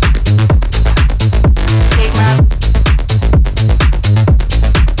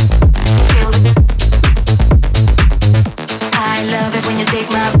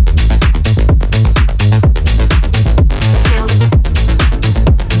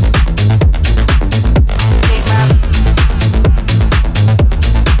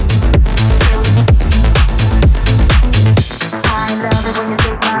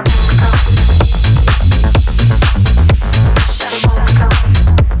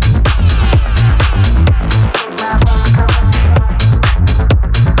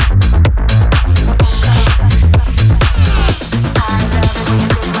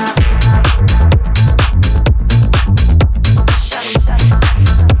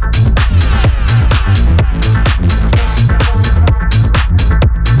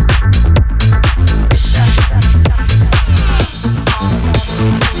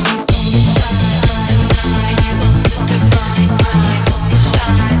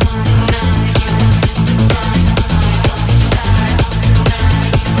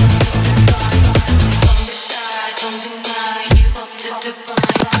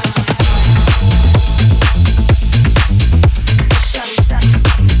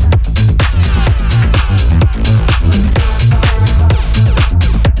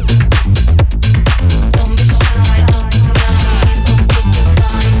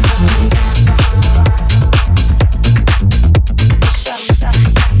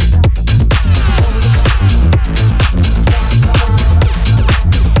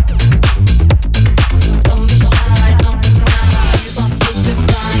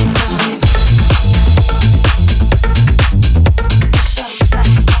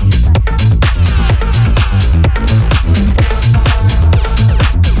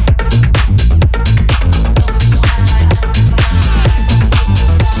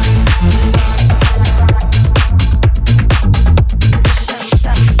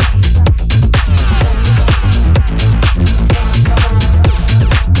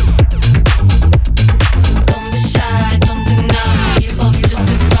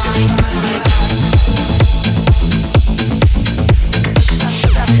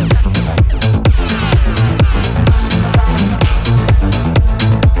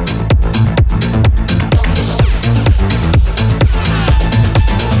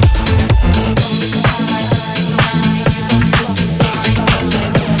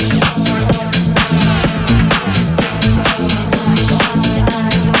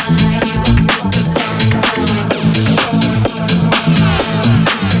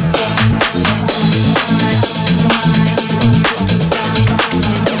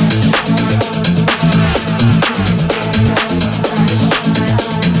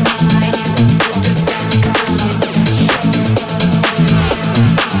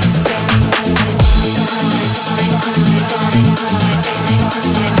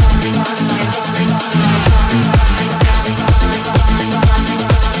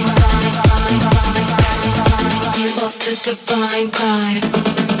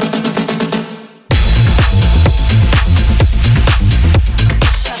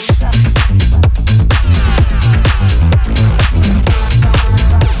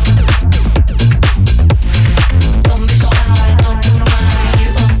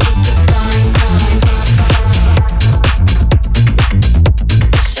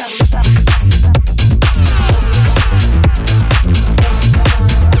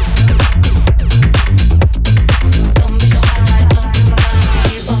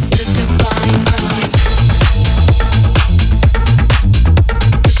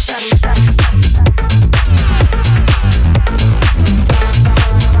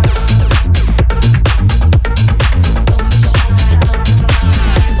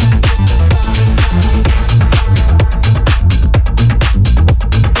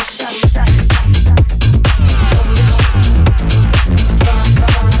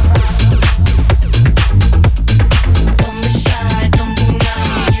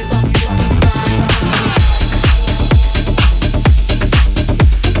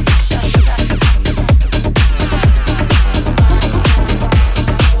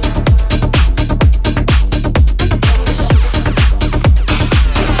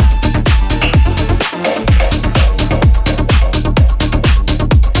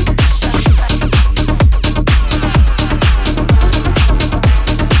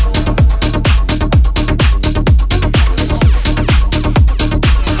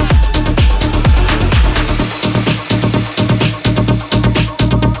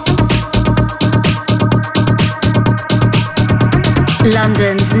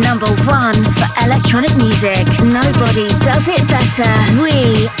London's #1 for electronic music. Nobody does it better.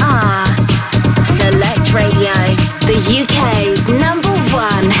 We are Select Radio, the UK's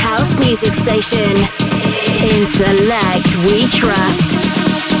 #1 house music station. In Select, we trust.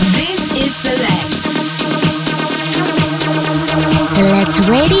 This is Select. Select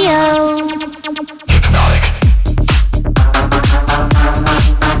Radio.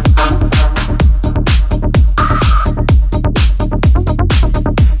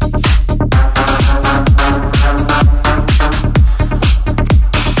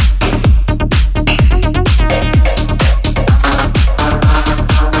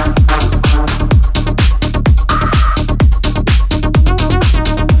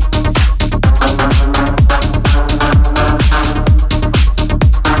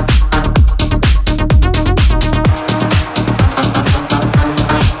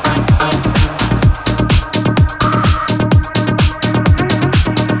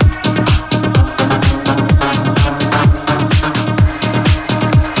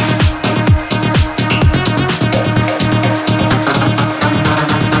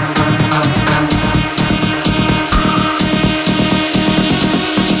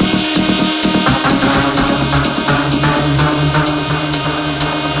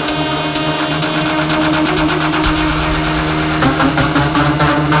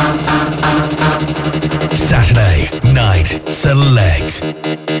 Select.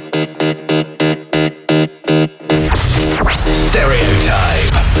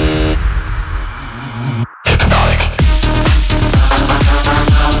 Stereotype.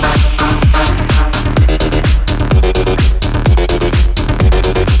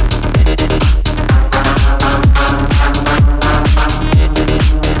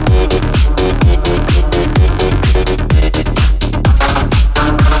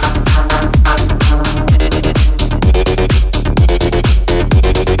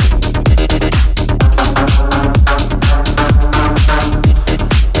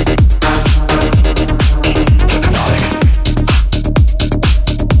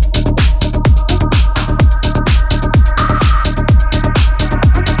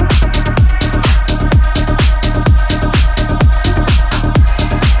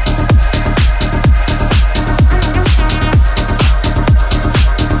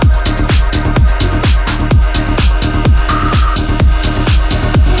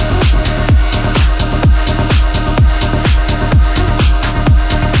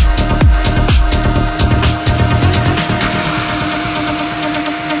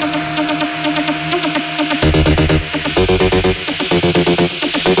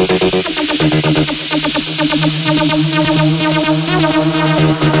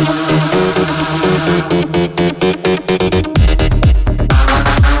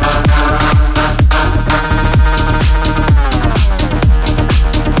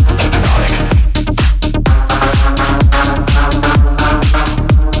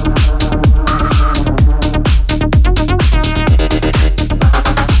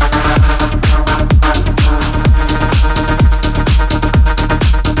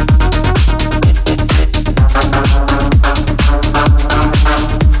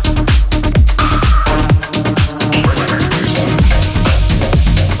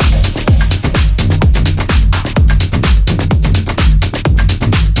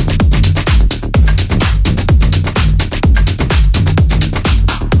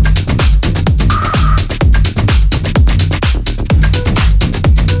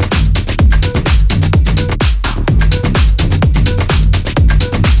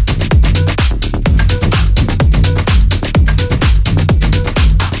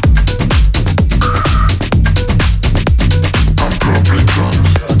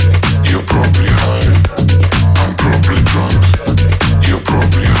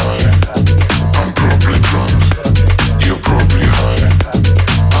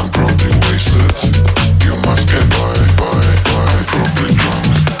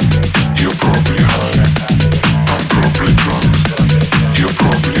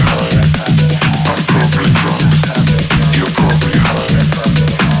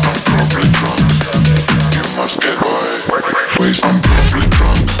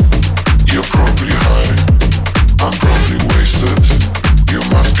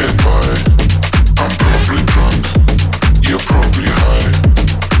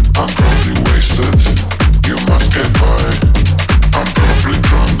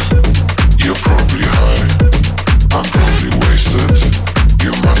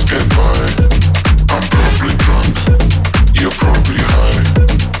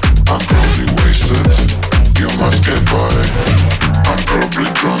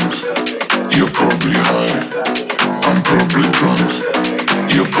 You're probably high. I'm probably drunk.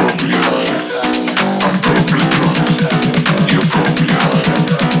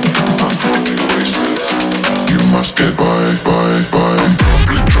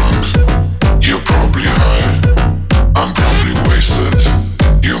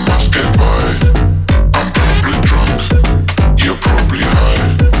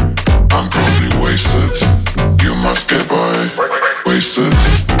 wasted.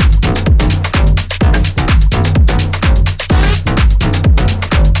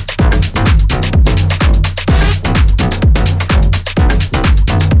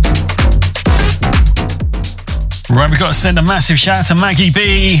 Right, we've got to send a massive shout out to Maggie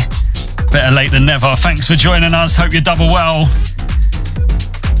B. Better late than never. Thanks for joining us. Hope you're double well.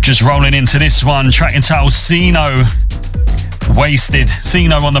 Just rolling into this one. Track entitled Sino. Wasted.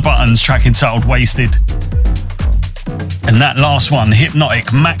 Sino on the buttons. Track entitled Wasted. And that last one,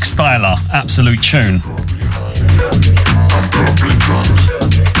 Hypnotic, Max Styler. Absolute tune. I'm probably drunk.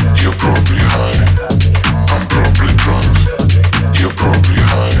 You're probably high. I'm probably drunk. You're probably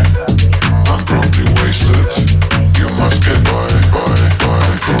high. I'm probably wasted. You must get by.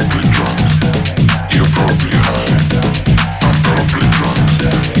 I'm probably drunk. You're probably high. I'm probably drunk.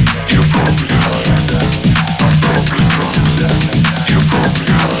 You're probably high. I'm probably drunk. You're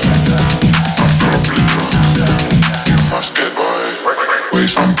probably high. I'm probably drunk. You must get by.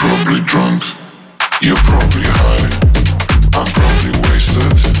 Waste. I'm probably drunk. You're probably high. I'm probably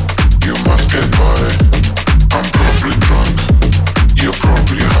wasted. You must get by. I'm probably drunk. You're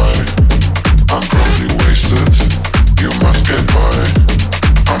probably high. I'm probably wasted. You must get by.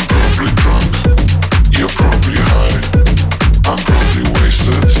 I'm probably drunk. You're probably high. I'm probably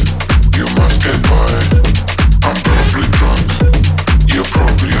wasted. You must get by. I'm probably drunk. You're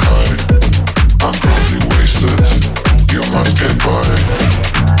probably high. I'm probably wasted. You must get by.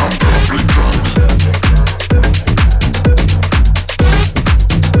 I'm probably drunk.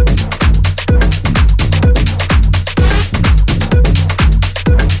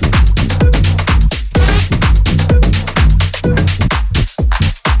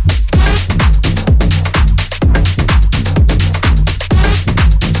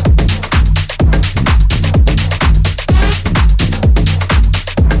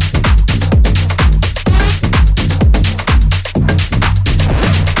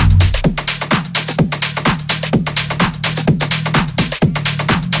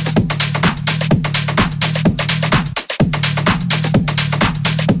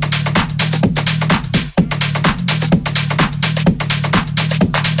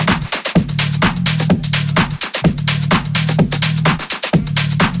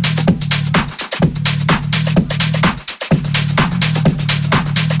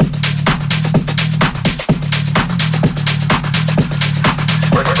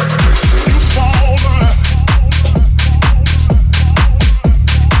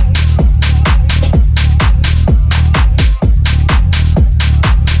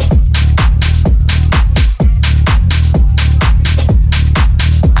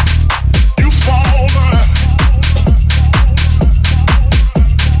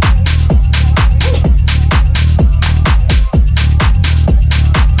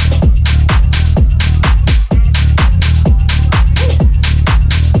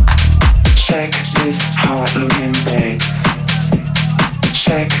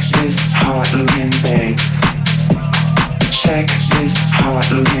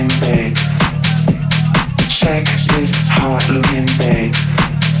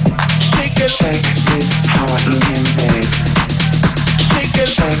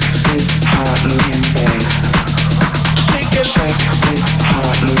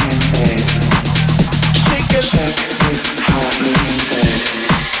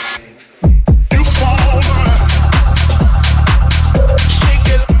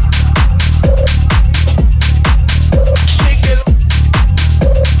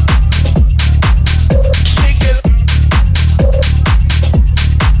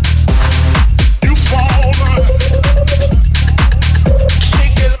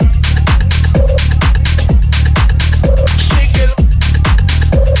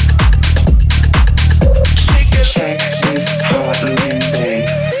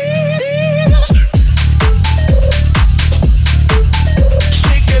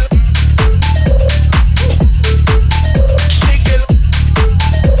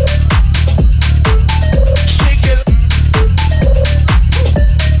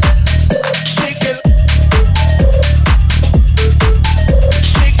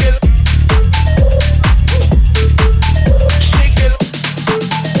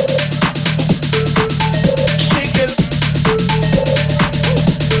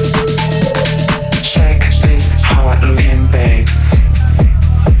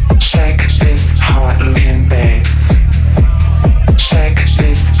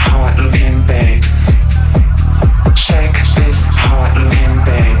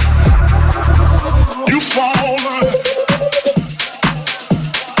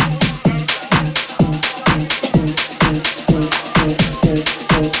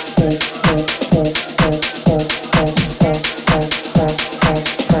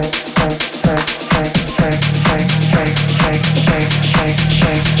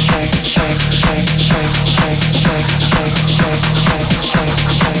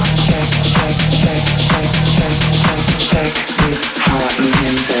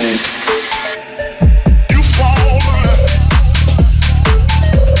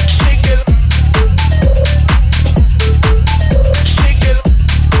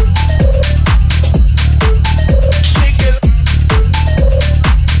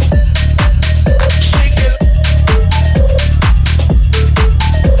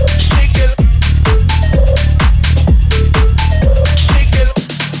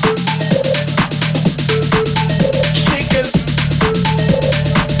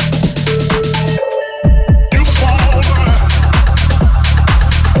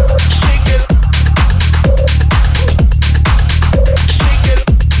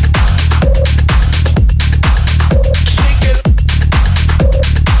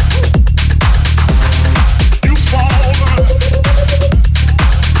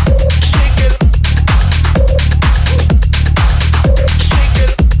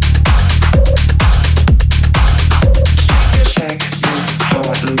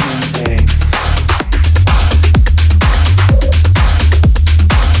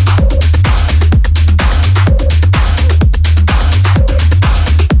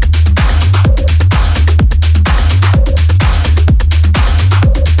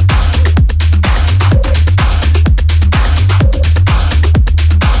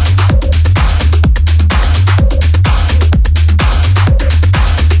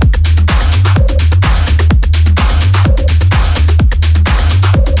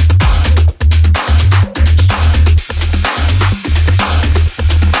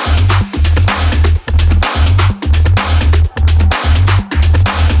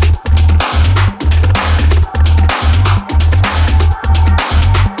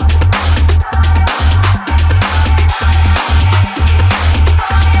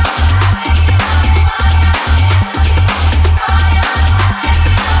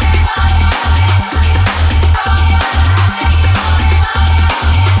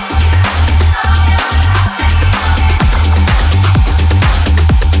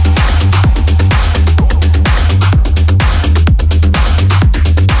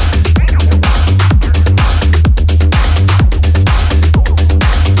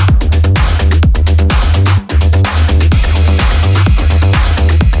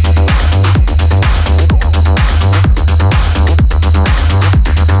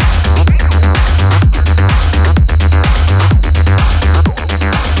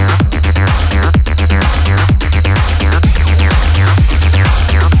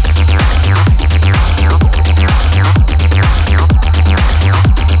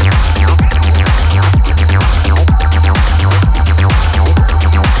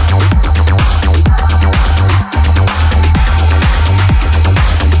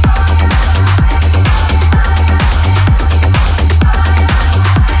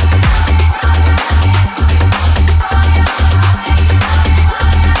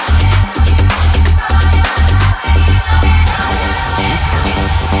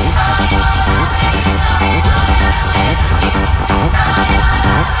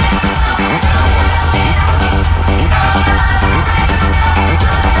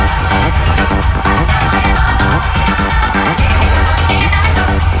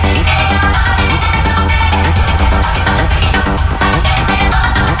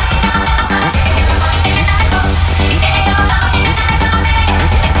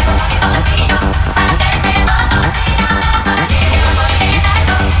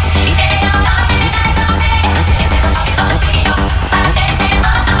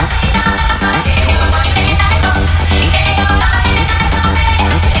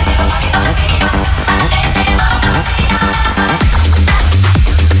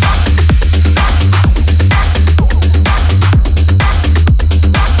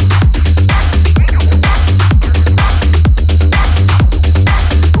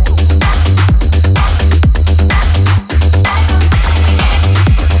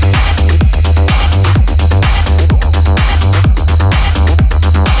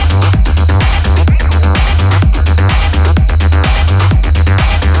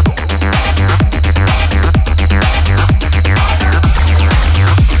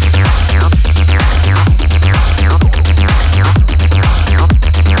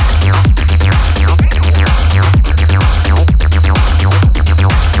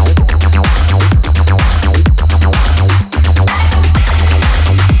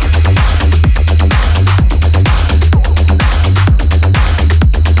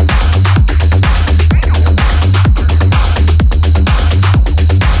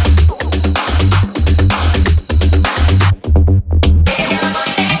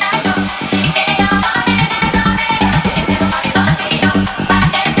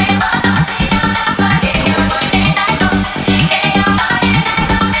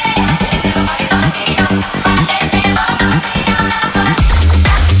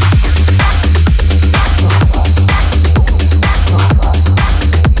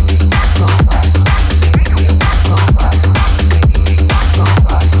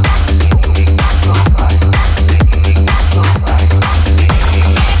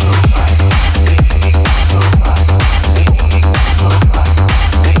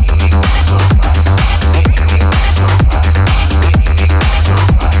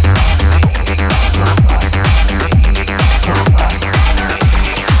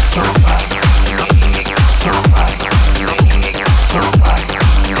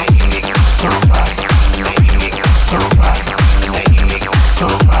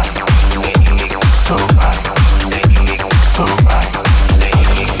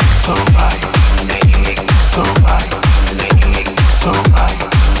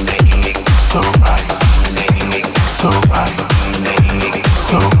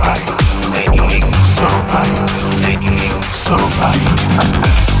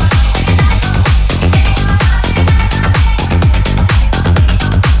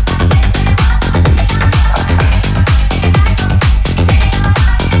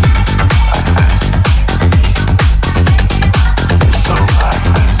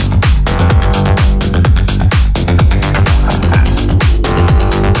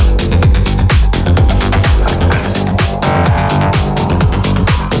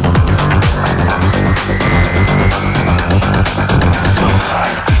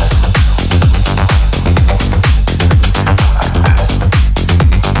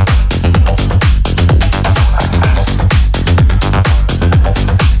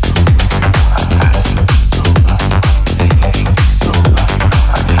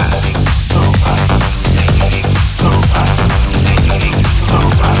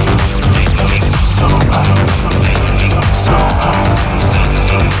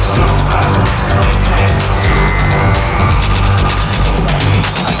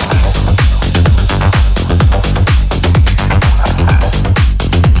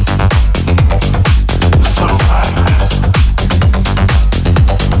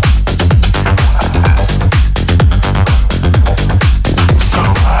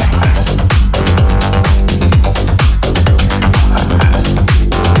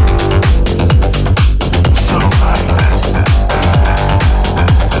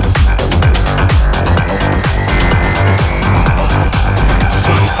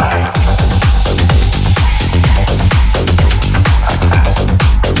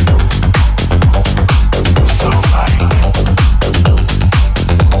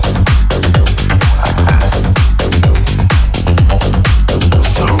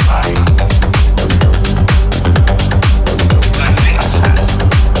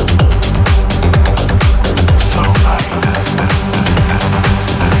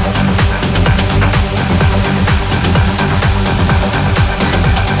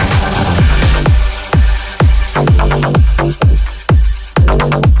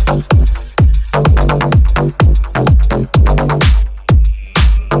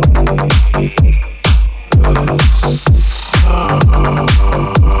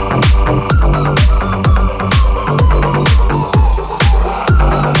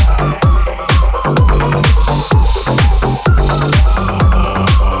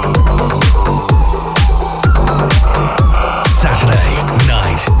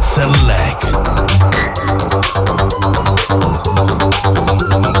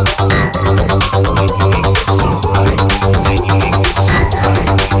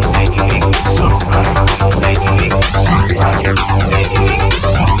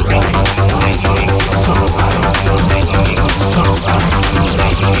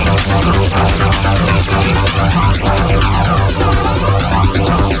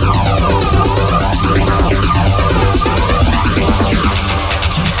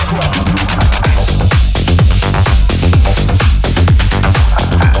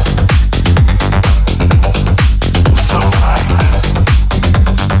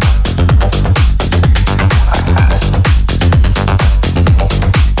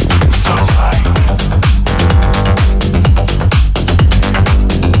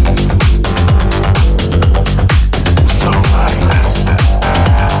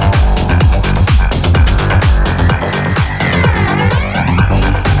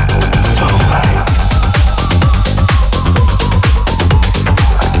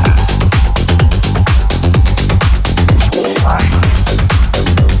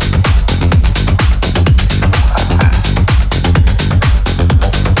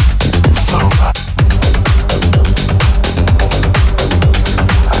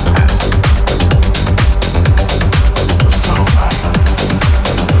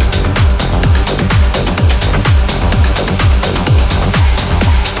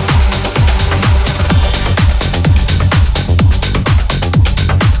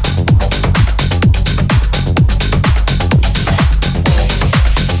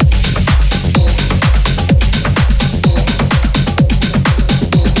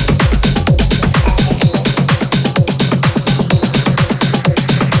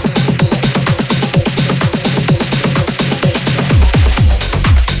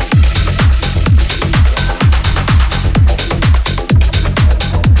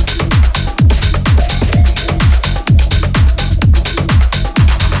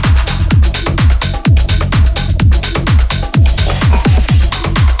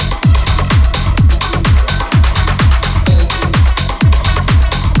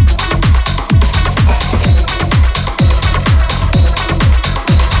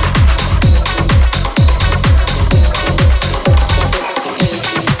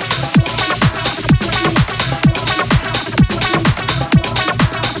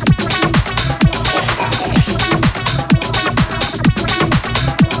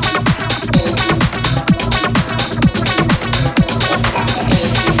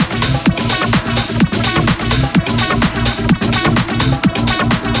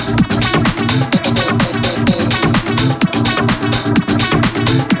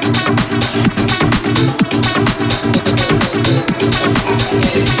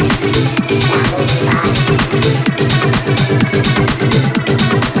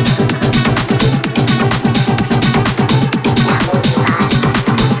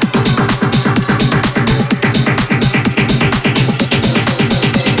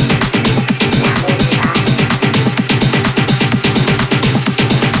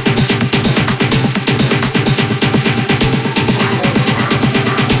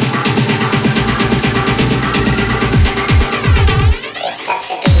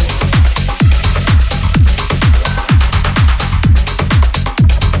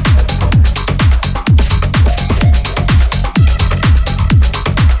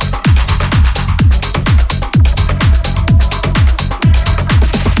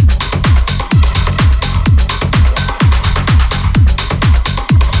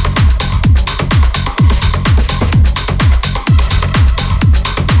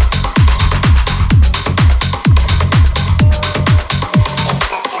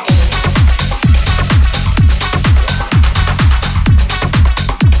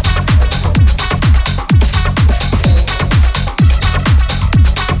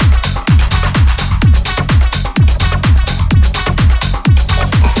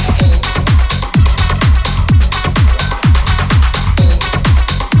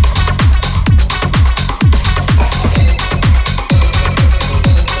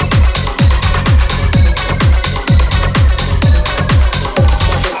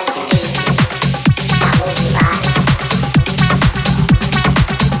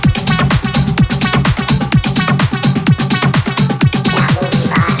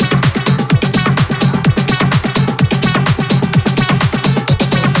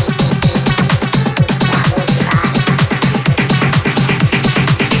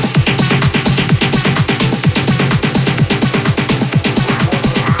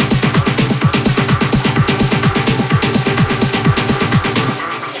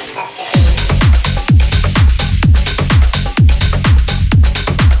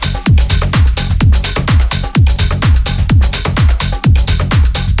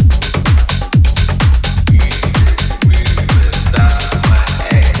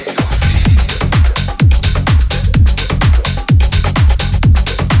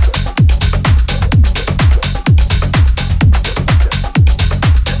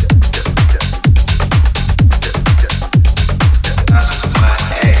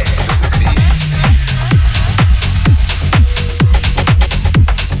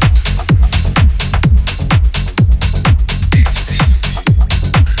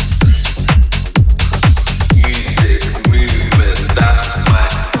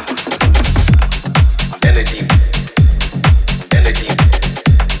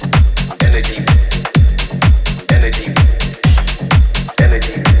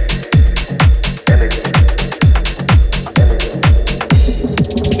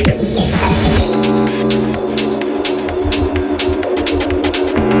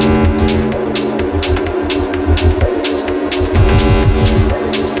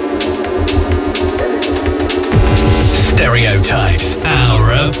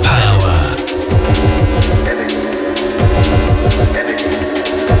 Hour of Power.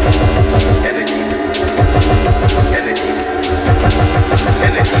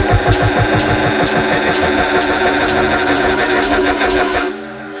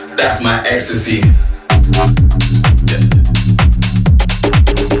 That's my ecstasy.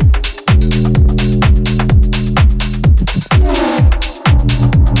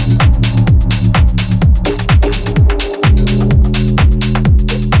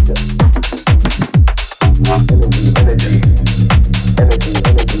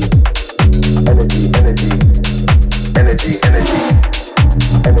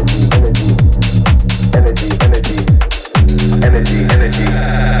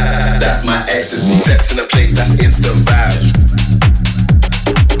 Steps in a place that's instant vibe.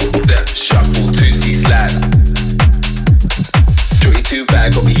 Step, shuffle, 2C slide. Joy too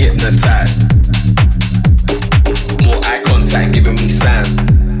bad, got me hypnotized. More eye contact, giving me signs.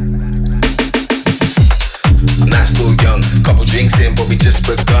 Night still young, couple drinks in, but we just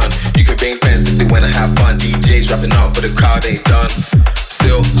begun. You can bring friends if they wanna have fun. DJs rapping up, but the crowd ain't done.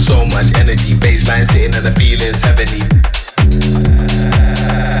 Still so much energy, bassline sitting and the feeling's heavenly.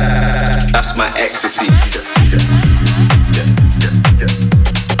 That's my ecstasy.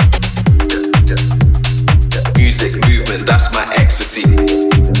 Music, movement, that's my ecstasy.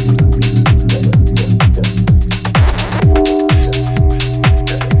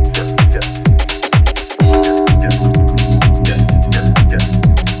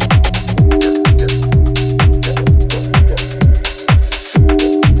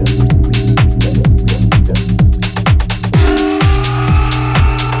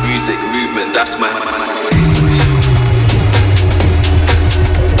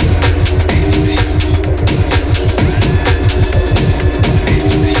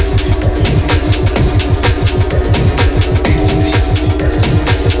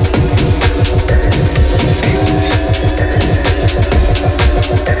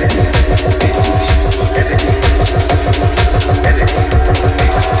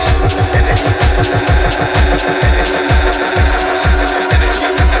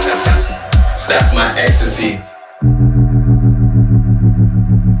 That's my ecstasy.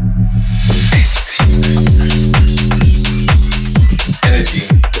 Energy.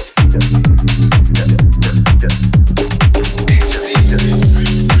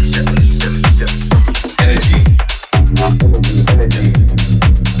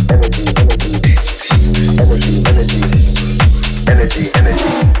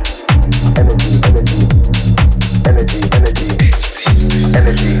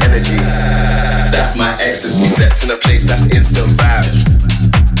 That's my ecstasy. Steps in a place that's instant vibe.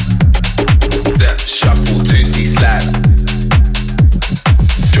 Step, shuffle, 2C slide.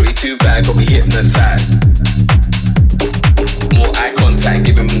 Joy too bad, got me hypnotized. More eye contact,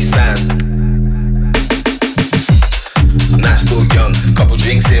 giving me signs. Night still young, couple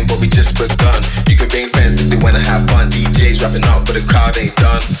drinks in, but we just begun. You can bring friends if they wanna have fun. DJs rapping up, but the crowd ain't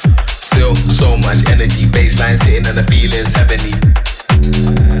done. Still so much energy, bassline sitting and the feeling's heavenly.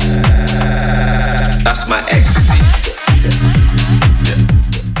 That's my ecstasy.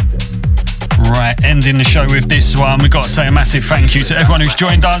 Right, ending the show with this one. We've got to say a massive thank you to everyone who's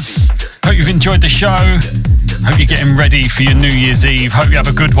joined us. Hope you've enjoyed the show. Hope you're getting ready for your New Year's Eve. Hope you have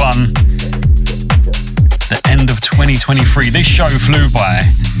a good one. The end of 2023. This show flew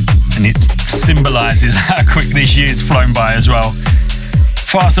by, and it symbolises how quick this year's flown by as well.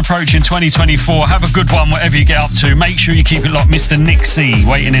 Fast approaching 2024. Have a good one, whatever you get up to. Make sure you keep it locked. Mr. Nick C,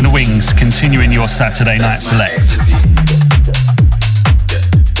 waiting in the wings, continuing your Saturday night select.